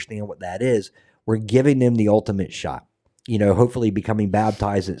family understand what that is, we're giving them the ultimate shot, hopefully becoming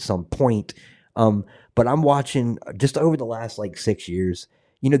baptized at some point. But I'm watching just over the last 6 years,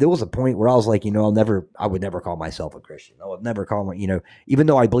 there was a point where I was like, I would never call myself a Christian. I would never call even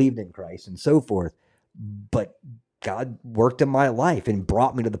though I believed in Christ and so forth, but God worked in my life and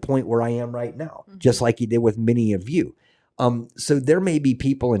brought me to the point where I am right now, just like he did with many of you. So there may be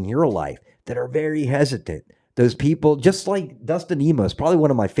people in your life that are very hesitant. Those people, just like Dustin Emos, probably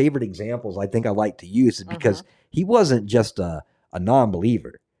one of my favorite examples I think I like to use, is because he wasn't just a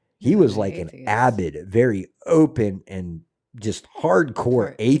non-believer. He was like an avid, very open and just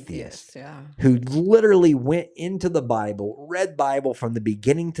hardcore atheist who literally went into the Bible, read Bible from the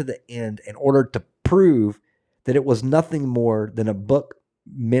beginning to the end in order to prove that it was nothing more than a book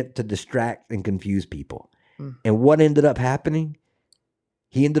meant to distract and confuse people. And what ended up happening?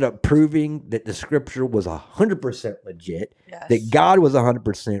 He ended up proving that the scripture was 100% legit, that God was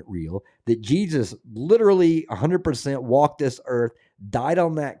 100% real, that Jesus literally 100% walked this earth, died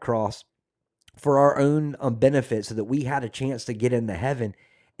on that cross for our own benefit so that we had a chance to get into heaven.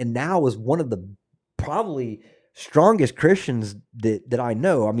 And now is one of the probably strongest Christians that I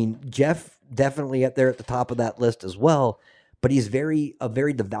know. I mean, Jeff definitely up there at the top of that list as well, but he's a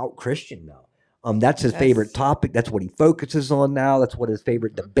very devout Christian now. That's his favorite topic. That's what he focuses on now. That's what his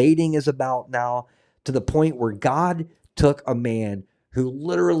favorite debating is about now, to the point where God took a man who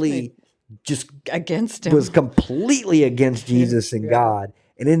literally just against him, was completely against Jesus and God,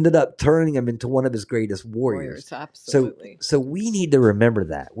 and ended up turning him into one of his greatest warriors. Absolutely. So we need to remember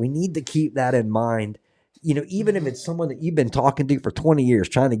that. We need to keep that in mind. Even if it's someone that you've been talking to for 20 years,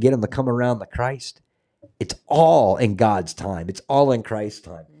 trying to get them to come around to Christ, it's all in God's time. It's all in Christ's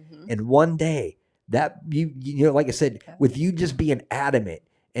time. And one day that like I said, with you just being adamant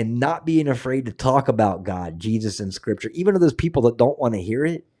and not being afraid to talk about God, Jesus, and scripture, even to those people that don't want to hear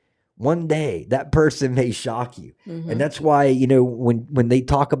it, one day that person may shock you. And that's why, when they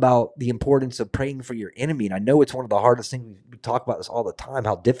talk about the importance of praying for your enemy, and I know it's one of the hardest things, we talk about this all the time,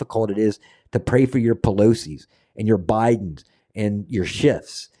 how difficult it is to pray for your Pelosi's and your Bidens and your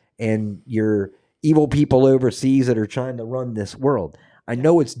Schiffs and your evil people overseas that are trying to run this world. I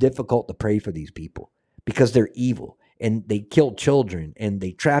know it's difficult to pray for these people because they're evil and they kill children and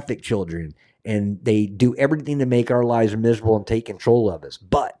they traffic children and they do everything to make our lives miserable and take control of us.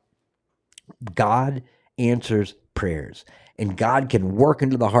 But God answers prayers, and God can work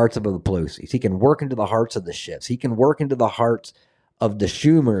into the hearts of the Pelosi's. He can work into the hearts of the Schiffs. He can work into the hearts of the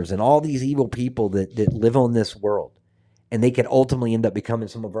Schumers and all these evil people that live on this world. And they could ultimately end up becoming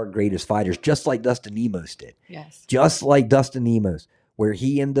some of our greatest fighters, just like Dustin Emos did. Yes. Just like Dustin Emos, where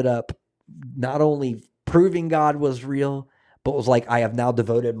he ended up not only proving God was real, but was like, I have now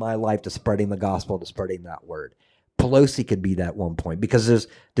devoted my life to spreading the gospel, to spreading that word. Pelosi could be that one point, because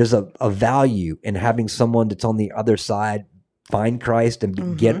there's a value in having someone that's on the other side find Christ and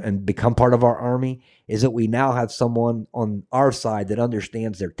and become part of our army, is that we now have someone on our side that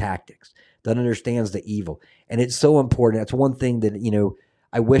understands their tactics, that understands the evil. And it's so important. That's one thing that,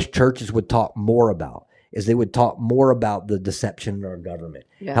 I wish churches would talk more about, is they would talk more about the deception in our government,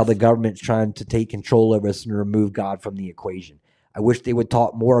 how the government's trying to take control over us and remove God from the equation. I wish they would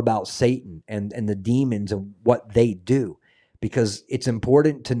talk more about Satan and the demons and what they do, because it's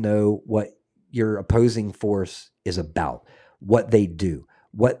important to know what your opposing force is about, what they do,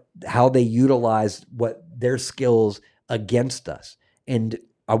 how they utilize what their skills against us. And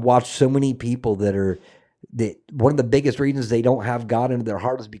I watch so many people that one of the biggest reasons they don't have God into their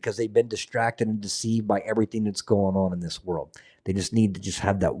heart is because they've been distracted and deceived by everything that's going on in this world. They just need to just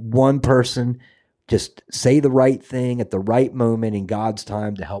have that one person just say the right thing at the right moment in God's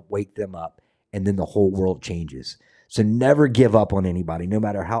time to help wake them up, and then the whole world changes. So never give up on anybody, no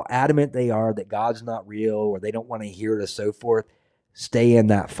matter how adamant they are that God's not real or they don't want to hear it or so forth. Stay in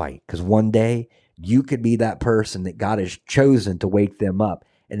that fight, because one day you could be that person that God has chosen to wake them up.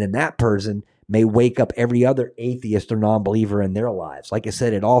 And then that person may wake up every other atheist or non-believer in their lives. Like I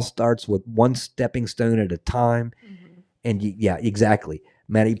said, it all starts with one stepping stone at a time. And yeah, exactly.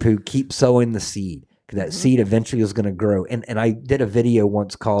 Matty Poo, keep sowing the seed, because that seed eventually is going to grow. And I did a video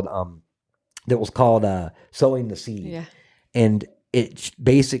once called Sowing the Seed. Yeah. And it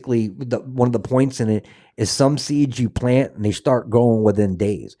basically, one of the points in it is some seeds you plant and they start growing within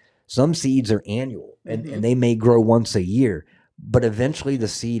days. Some seeds are annual and they may grow once a year, but eventually the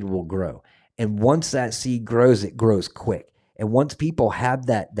seed will grow. And once that seed grows, it grows quick. And once people have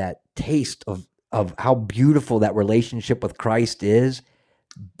that taste of how beautiful that relationship with Christ is,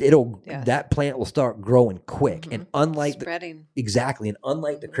 that plant will start growing quick. And unlike spreading. And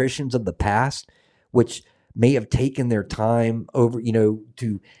unlike the Christians of the past, which may have taken their time over,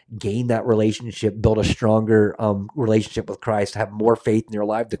 to gain that relationship, build a stronger relationship with Christ, have more faith in their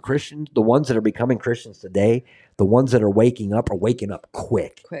life. The Christians, the ones that are becoming Christians today, the ones that are waking up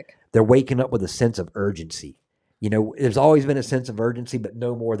quick. They're waking up with a sense of urgency. There's always been a sense of urgency, but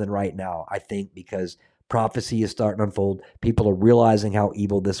no more than right now, I think, because prophecy is starting to unfold. People are realizing how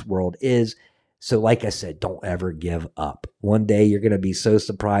evil this world is. So like I said, don't ever give up. One day you're going to be so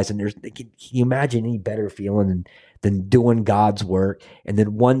surprised. And can you imagine any better feeling than doing God's work? And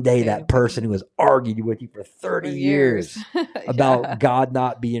then one day that person who has argued with you for 30 years about God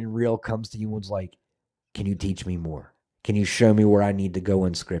not being real comes to you and was like, can you teach me more? Can you show me where I need to go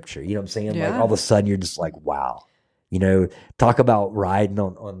in scripture? You know what I'm saying? Yeah. Like all of a sudden you're just like, wow. Talk about riding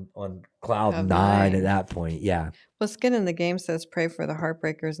on cloud nine at that point. Yeah. Well, Skin in the Game says, pray for the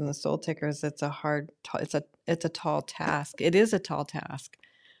heartbreakers and the soul takers. It's a tall task. It is a tall task,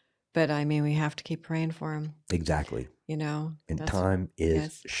 but I mean, we have to keep praying for them. Exactly. And time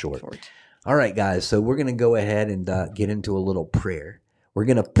is short. All right, guys. So we're going to go ahead and get into a little prayer. We're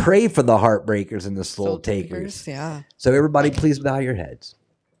going to pray for the heartbreakers and the soul takers. Yeah. So everybody, please bow your heads.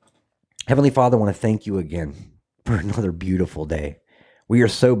 Heavenly Father, I want to thank you again for another beautiful day. We are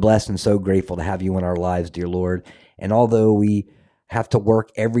so blessed and so grateful to have you in our lives, dear Lord. And although we have to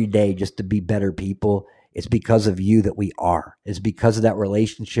work every day just to be better people, it's because of you that we are. It's because of that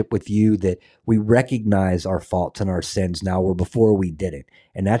relationship with you that we recognize our faults and our sins now, where before we didn't.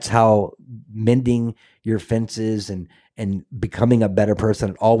 And that's how mending your fences and becoming a better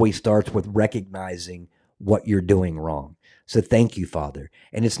person always starts with recognizing what you're doing wrong. So thank you, Father.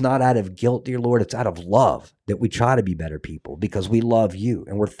 And it's not out of guilt, dear Lord. It's out of love that we try to be better people, because we love you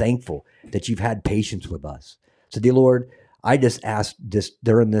and we're thankful that you've had patience with us. So, dear Lord, I just ask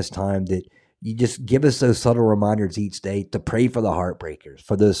during this time that you just give us those subtle reminders each day to pray for the heartbreakers,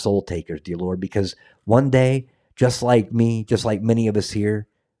 for those soul takers, dear Lord, because one day, just like me, just like many of us here,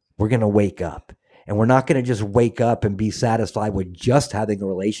 we're going to wake up. And we're not going to just wake up and be satisfied with just having a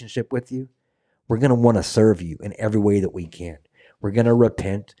relationship with you. We're going to want to serve you in every way that we can. We're going to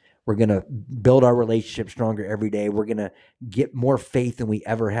repent. We're going to build our relationship stronger every day. We're going to get more faith than we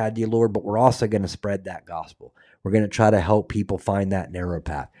ever had, dear Lord, but we're also going to spread that gospel. We're going to try to help people find that narrow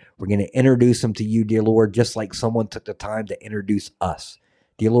path. We're going to introduce them to you, dear Lord, just like someone took the time to introduce us.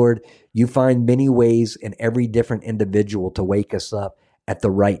 Dear Lord, you find many ways in every different individual to wake us up at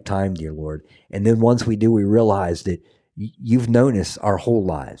the right time, dear Lord. And then once we do, we realize that you've known us our whole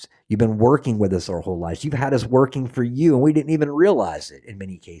lives. You've been working with us our whole lives. You've had us working for you, and we didn't even realize it in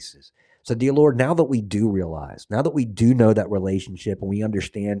many cases. So, dear Lord, now that we do realize, now that we do know that relationship and we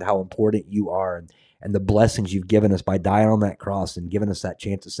understand how important you are and the blessings you've given us by dying on that cross and giving us that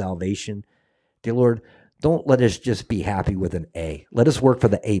chance of salvation, dear Lord, don't let us just be happy with an A. Let us work for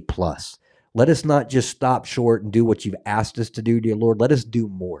the A+. Let us not just stop short and do what you've asked us to do, dear Lord. Let us do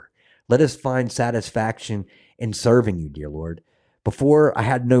more. Let us find satisfaction in serving you, dear Lord. Before, I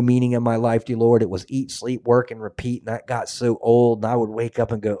had no meaning in my life, dear Lord. It was eat, sleep, work, and repeat. And that got so old, and I would wake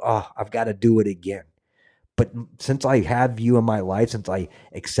up and go, oh, I've got to do it again. But since I have you in my life, since I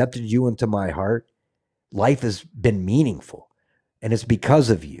accepted you into my heart, life has been meaningful. And it's because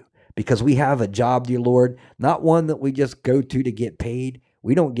of you. Because we have a job, dear Lord, not one that we just go to get paid.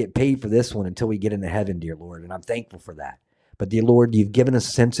 We don't get paid for this one until we get into heaven, dear Lord. And I'm thankful for that. But dear Lord, you've given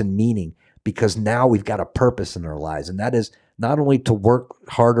us sense and meaning, because now we've got a purpose in our lives. And that is not only to work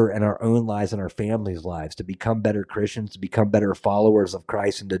harder in our own lives and our families' lives, to become better Christians, to become better followers of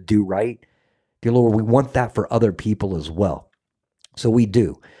Christ, and to do right. Dear Lord, we want that for other people as well. So we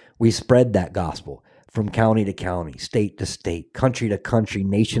do. We spread that gospel from county to county, state to state, country to country,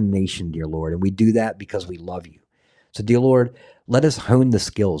 nation to nation, dear Lord. And we do that because we love you. So, dear Lord, let us hone the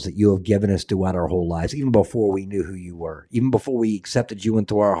skills that you have given us throughout our whole lives, even before we knew who you were, even before we accepted you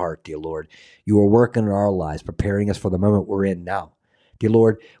into our heart, dear Lord. You were working in our lives, preparing us for the moment we're in now. Dear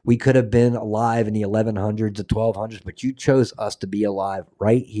Lord, we could have been alive in the 1100s, the 1200s, but you chose us to be alive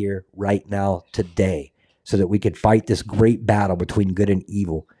right here, right now, today, so that we could fight this great battle between good and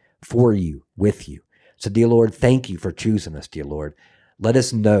evil for you, with you. So, dear Lord, thank you for choosing us, dear Lord. Let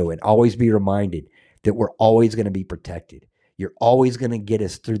us know and always be reminded that we're always going to be protected. You're always going to get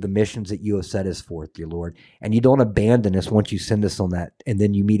us through the missions that you have set us forth, dear Lord. And you don't abandon us once you send us on that, and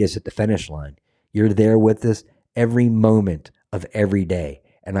then you meet us at the finish line. You're there with us every moment of every day.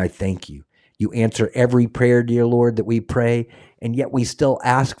 And I thank you. You answer every prayer, dear Lord, that we pray, and yet we still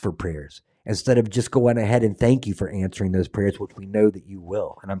ask for prayers instead of just going ahead and thank you for answering those prayers, which we know that you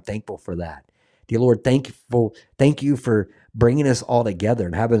will. And I'm thankful for that. Dear Lord, thank you for bringing us all together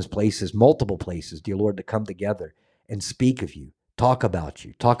and having us places, multiple places, dear Lord, to come together and speak of you, talk about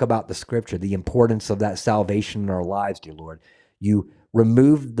you, talk about the scripture, the importance of that salvation in our lives, dear Lord. You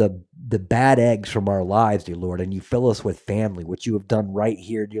remove the bad eggs from our lives, dear Lord, and you fill us with family, which you have done right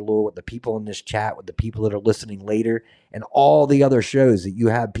here, dear Lord, with the people in this chat, with the people that are listening later, and all the other shows that you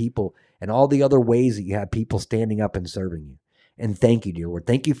have people, and all the other ways that you have people standing up and serving you. And thank you, dear Lord.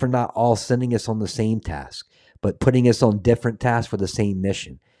 Thank you for not all sending us on the same task, but putting us on different tasks for the same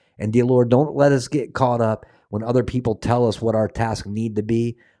mission. And dear Lord, don't let us get caught up when other people tell us what our tasks need to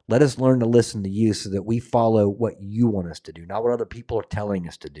be. Let us learn to listen to you so that we follow what you want us to do, not what other people are telling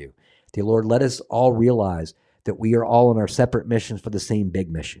us to do. Dear Lord, let us all realize that we are all on our separate missions for the same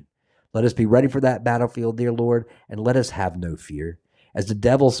big mission. Let us be ready for that battlefield, dear Lord, and let us have no fear. As the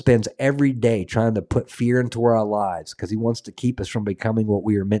devil spends every day trying to put fear into our lives because he wants to keep us from becoming what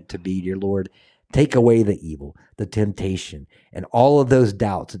we are meant to be, dear Lord, take away the evil, the temptation, and all of those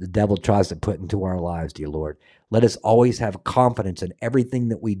doubts that the devil tries to put into our lives, dear Lord. Let us always have confidence in everything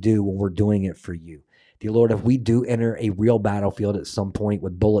that we do when we're doing it for you. Dear Lord, if we do enter a real battlefield at some point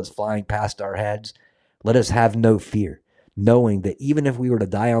with bullets flying past our heads, let us have no fear, knowing that even if we were to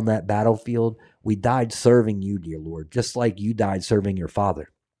die on that battlefield, we died serving you, dear Lord, just like you died serving your Father.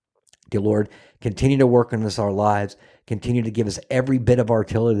 Dear Lord, continue to work on us our lives. Continue to give us every bit of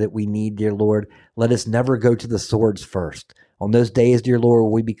artillery that we need, dear Lord. Let us never go to the swords first. On those days, dear Lord,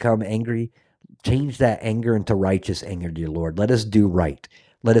 where we become angry, change that anger into righteous anger, dear Lord. Let us do right.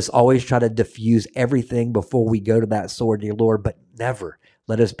 Let us always try to diffuse everything before we go to that sword, dear Lord, but never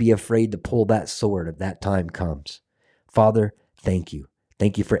let us be afraid to pull that sword if that time comes. Father, thank you.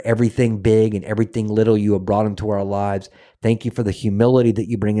 Thank you for everything big and everything little you have brought into our lives. Thank you for the humility that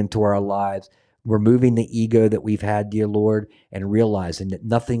you bring into our lives, removing the ego that we've had, dear Lord, and realizing that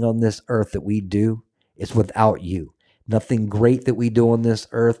nothing on this earth that we do is without you. Nothing great that we do on this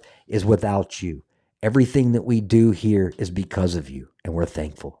earth is without you. Everything that we do here is because of you, and we're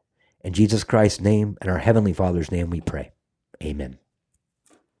thankful. In Jesus Christ's name and our Heavenly Father's name we pray. Amen.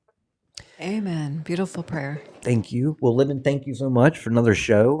 Amen. Beautiful prayer. Thank you. Well, Livin, thank you so much for another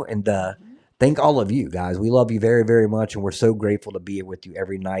show. And thank all of you guys. We love you very, very much. And we're so grateful to be here with you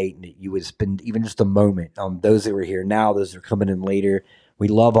every night. And that you would spend even just a moment on those that were here now, those that are coming in later. We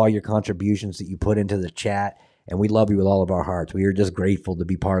love all your contributions that you put into the chat. And we love you with all of our hearts. We are just grateful to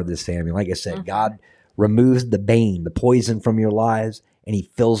be part of this family. Like I said, God removes the bane, the poison from your lives, and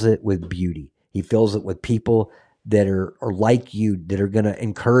he fills it with beauty. He fills it with people that are like you, that are going to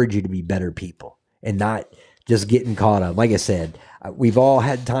encourage you to be better people and not just getting caught up. Like I said, we've all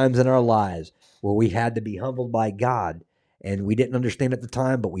had times in our lives where we had to be humbled by God, and we didn't understand at the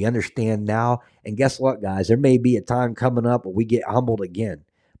time, but we understand now. And guess what, guys? There may be a time coming up where we get humbled again,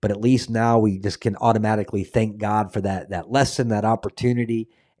 but at least now we just can automatically thank God for that lesson, that opportunity,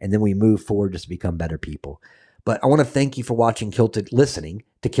 and then we move forward just to become better people. But I want to thank you for watching Kilted, listening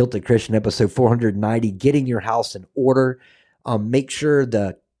to Kilted Christian episode 490, getting your house in order. Make sure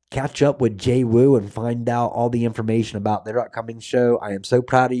to catch up with Jay Wu and find out all the information about their upcoming show. I am so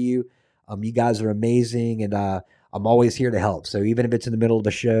proud of you. You guys are amazing, and I'm always here to help. So even if it's in the middle of the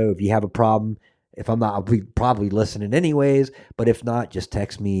show, if you have a problem, if I'm not, I'll be probably listening anyways. But if not, just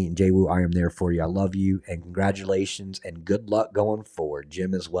text me, and Jay Wu, I am there for you. I love you, and congratulations, and good luck going forward.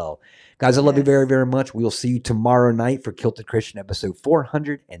 Jim as well. Guys, I love you very, very much. We will see you tomorrow night for Kilted Christian episode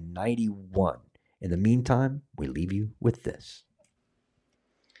 491. In the meantime, we leave you with this.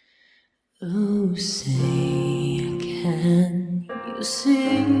 Oh, say, can you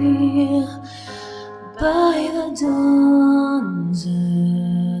see by the dawn's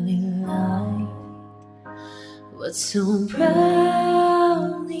early light what so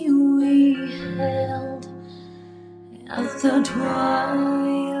proudly we held at the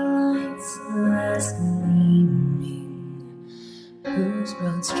twilight's last gleaming,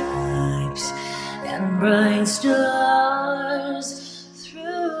 and bright stars through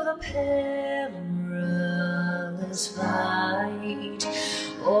the perilous fight,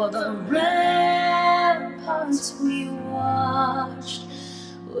 o'er the ramparts we watched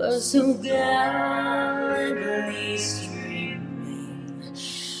were so gallantly streaming,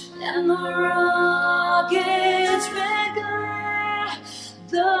 and the rockets' red glare,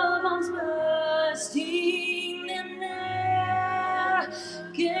 the bombs bursting in air,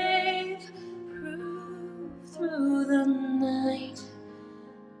 gave proof through the night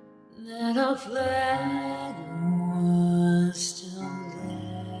that our flag was still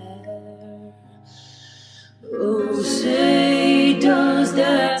there. Oh, say does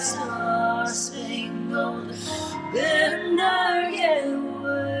that star-spangled banner yet wave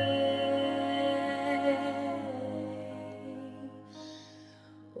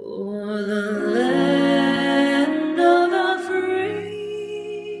o'er the land of the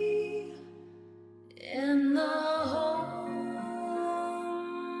free and the home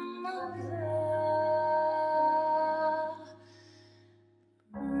of the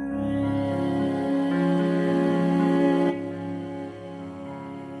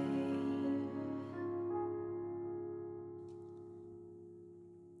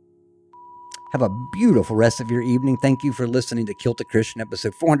Have a beautiful rest of your evening. Thank you for listening to Kilted Christian,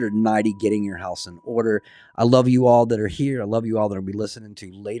 episode 490, Getting Your House in Order. I love you all that are here. I love you all that will be listening to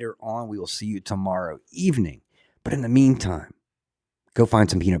later on. We will see you tomorrow evening. But in the meantime, go find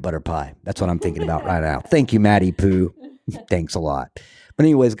some peanut butter pie. That's what I'm thinking about right now. Thank you, Maddie Pooh. Thanks a lot. But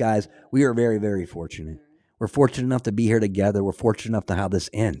anyways, guys, we are very, very fortunate. We're fortunate enough to be here together. We're fortunate enough to how this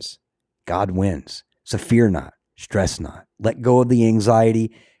ends. God wins. So fear not, stress not. Let go of the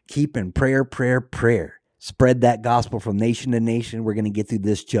anxiety. Keep in prayer, prayer, prayer. Spread that gospel from nation to nation. We're going to get through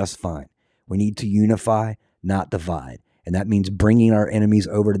this just fine. We need to unify, not divide. And that means bringing our enemies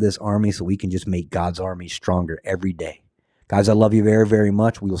over to this army so we can just make God's army stronger every day. Guys, I love you very, very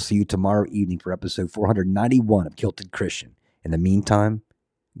much. We will see you tomorrow evening for episode 491 of Kilted Christian. In the meantime,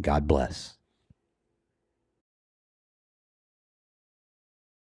 God bless.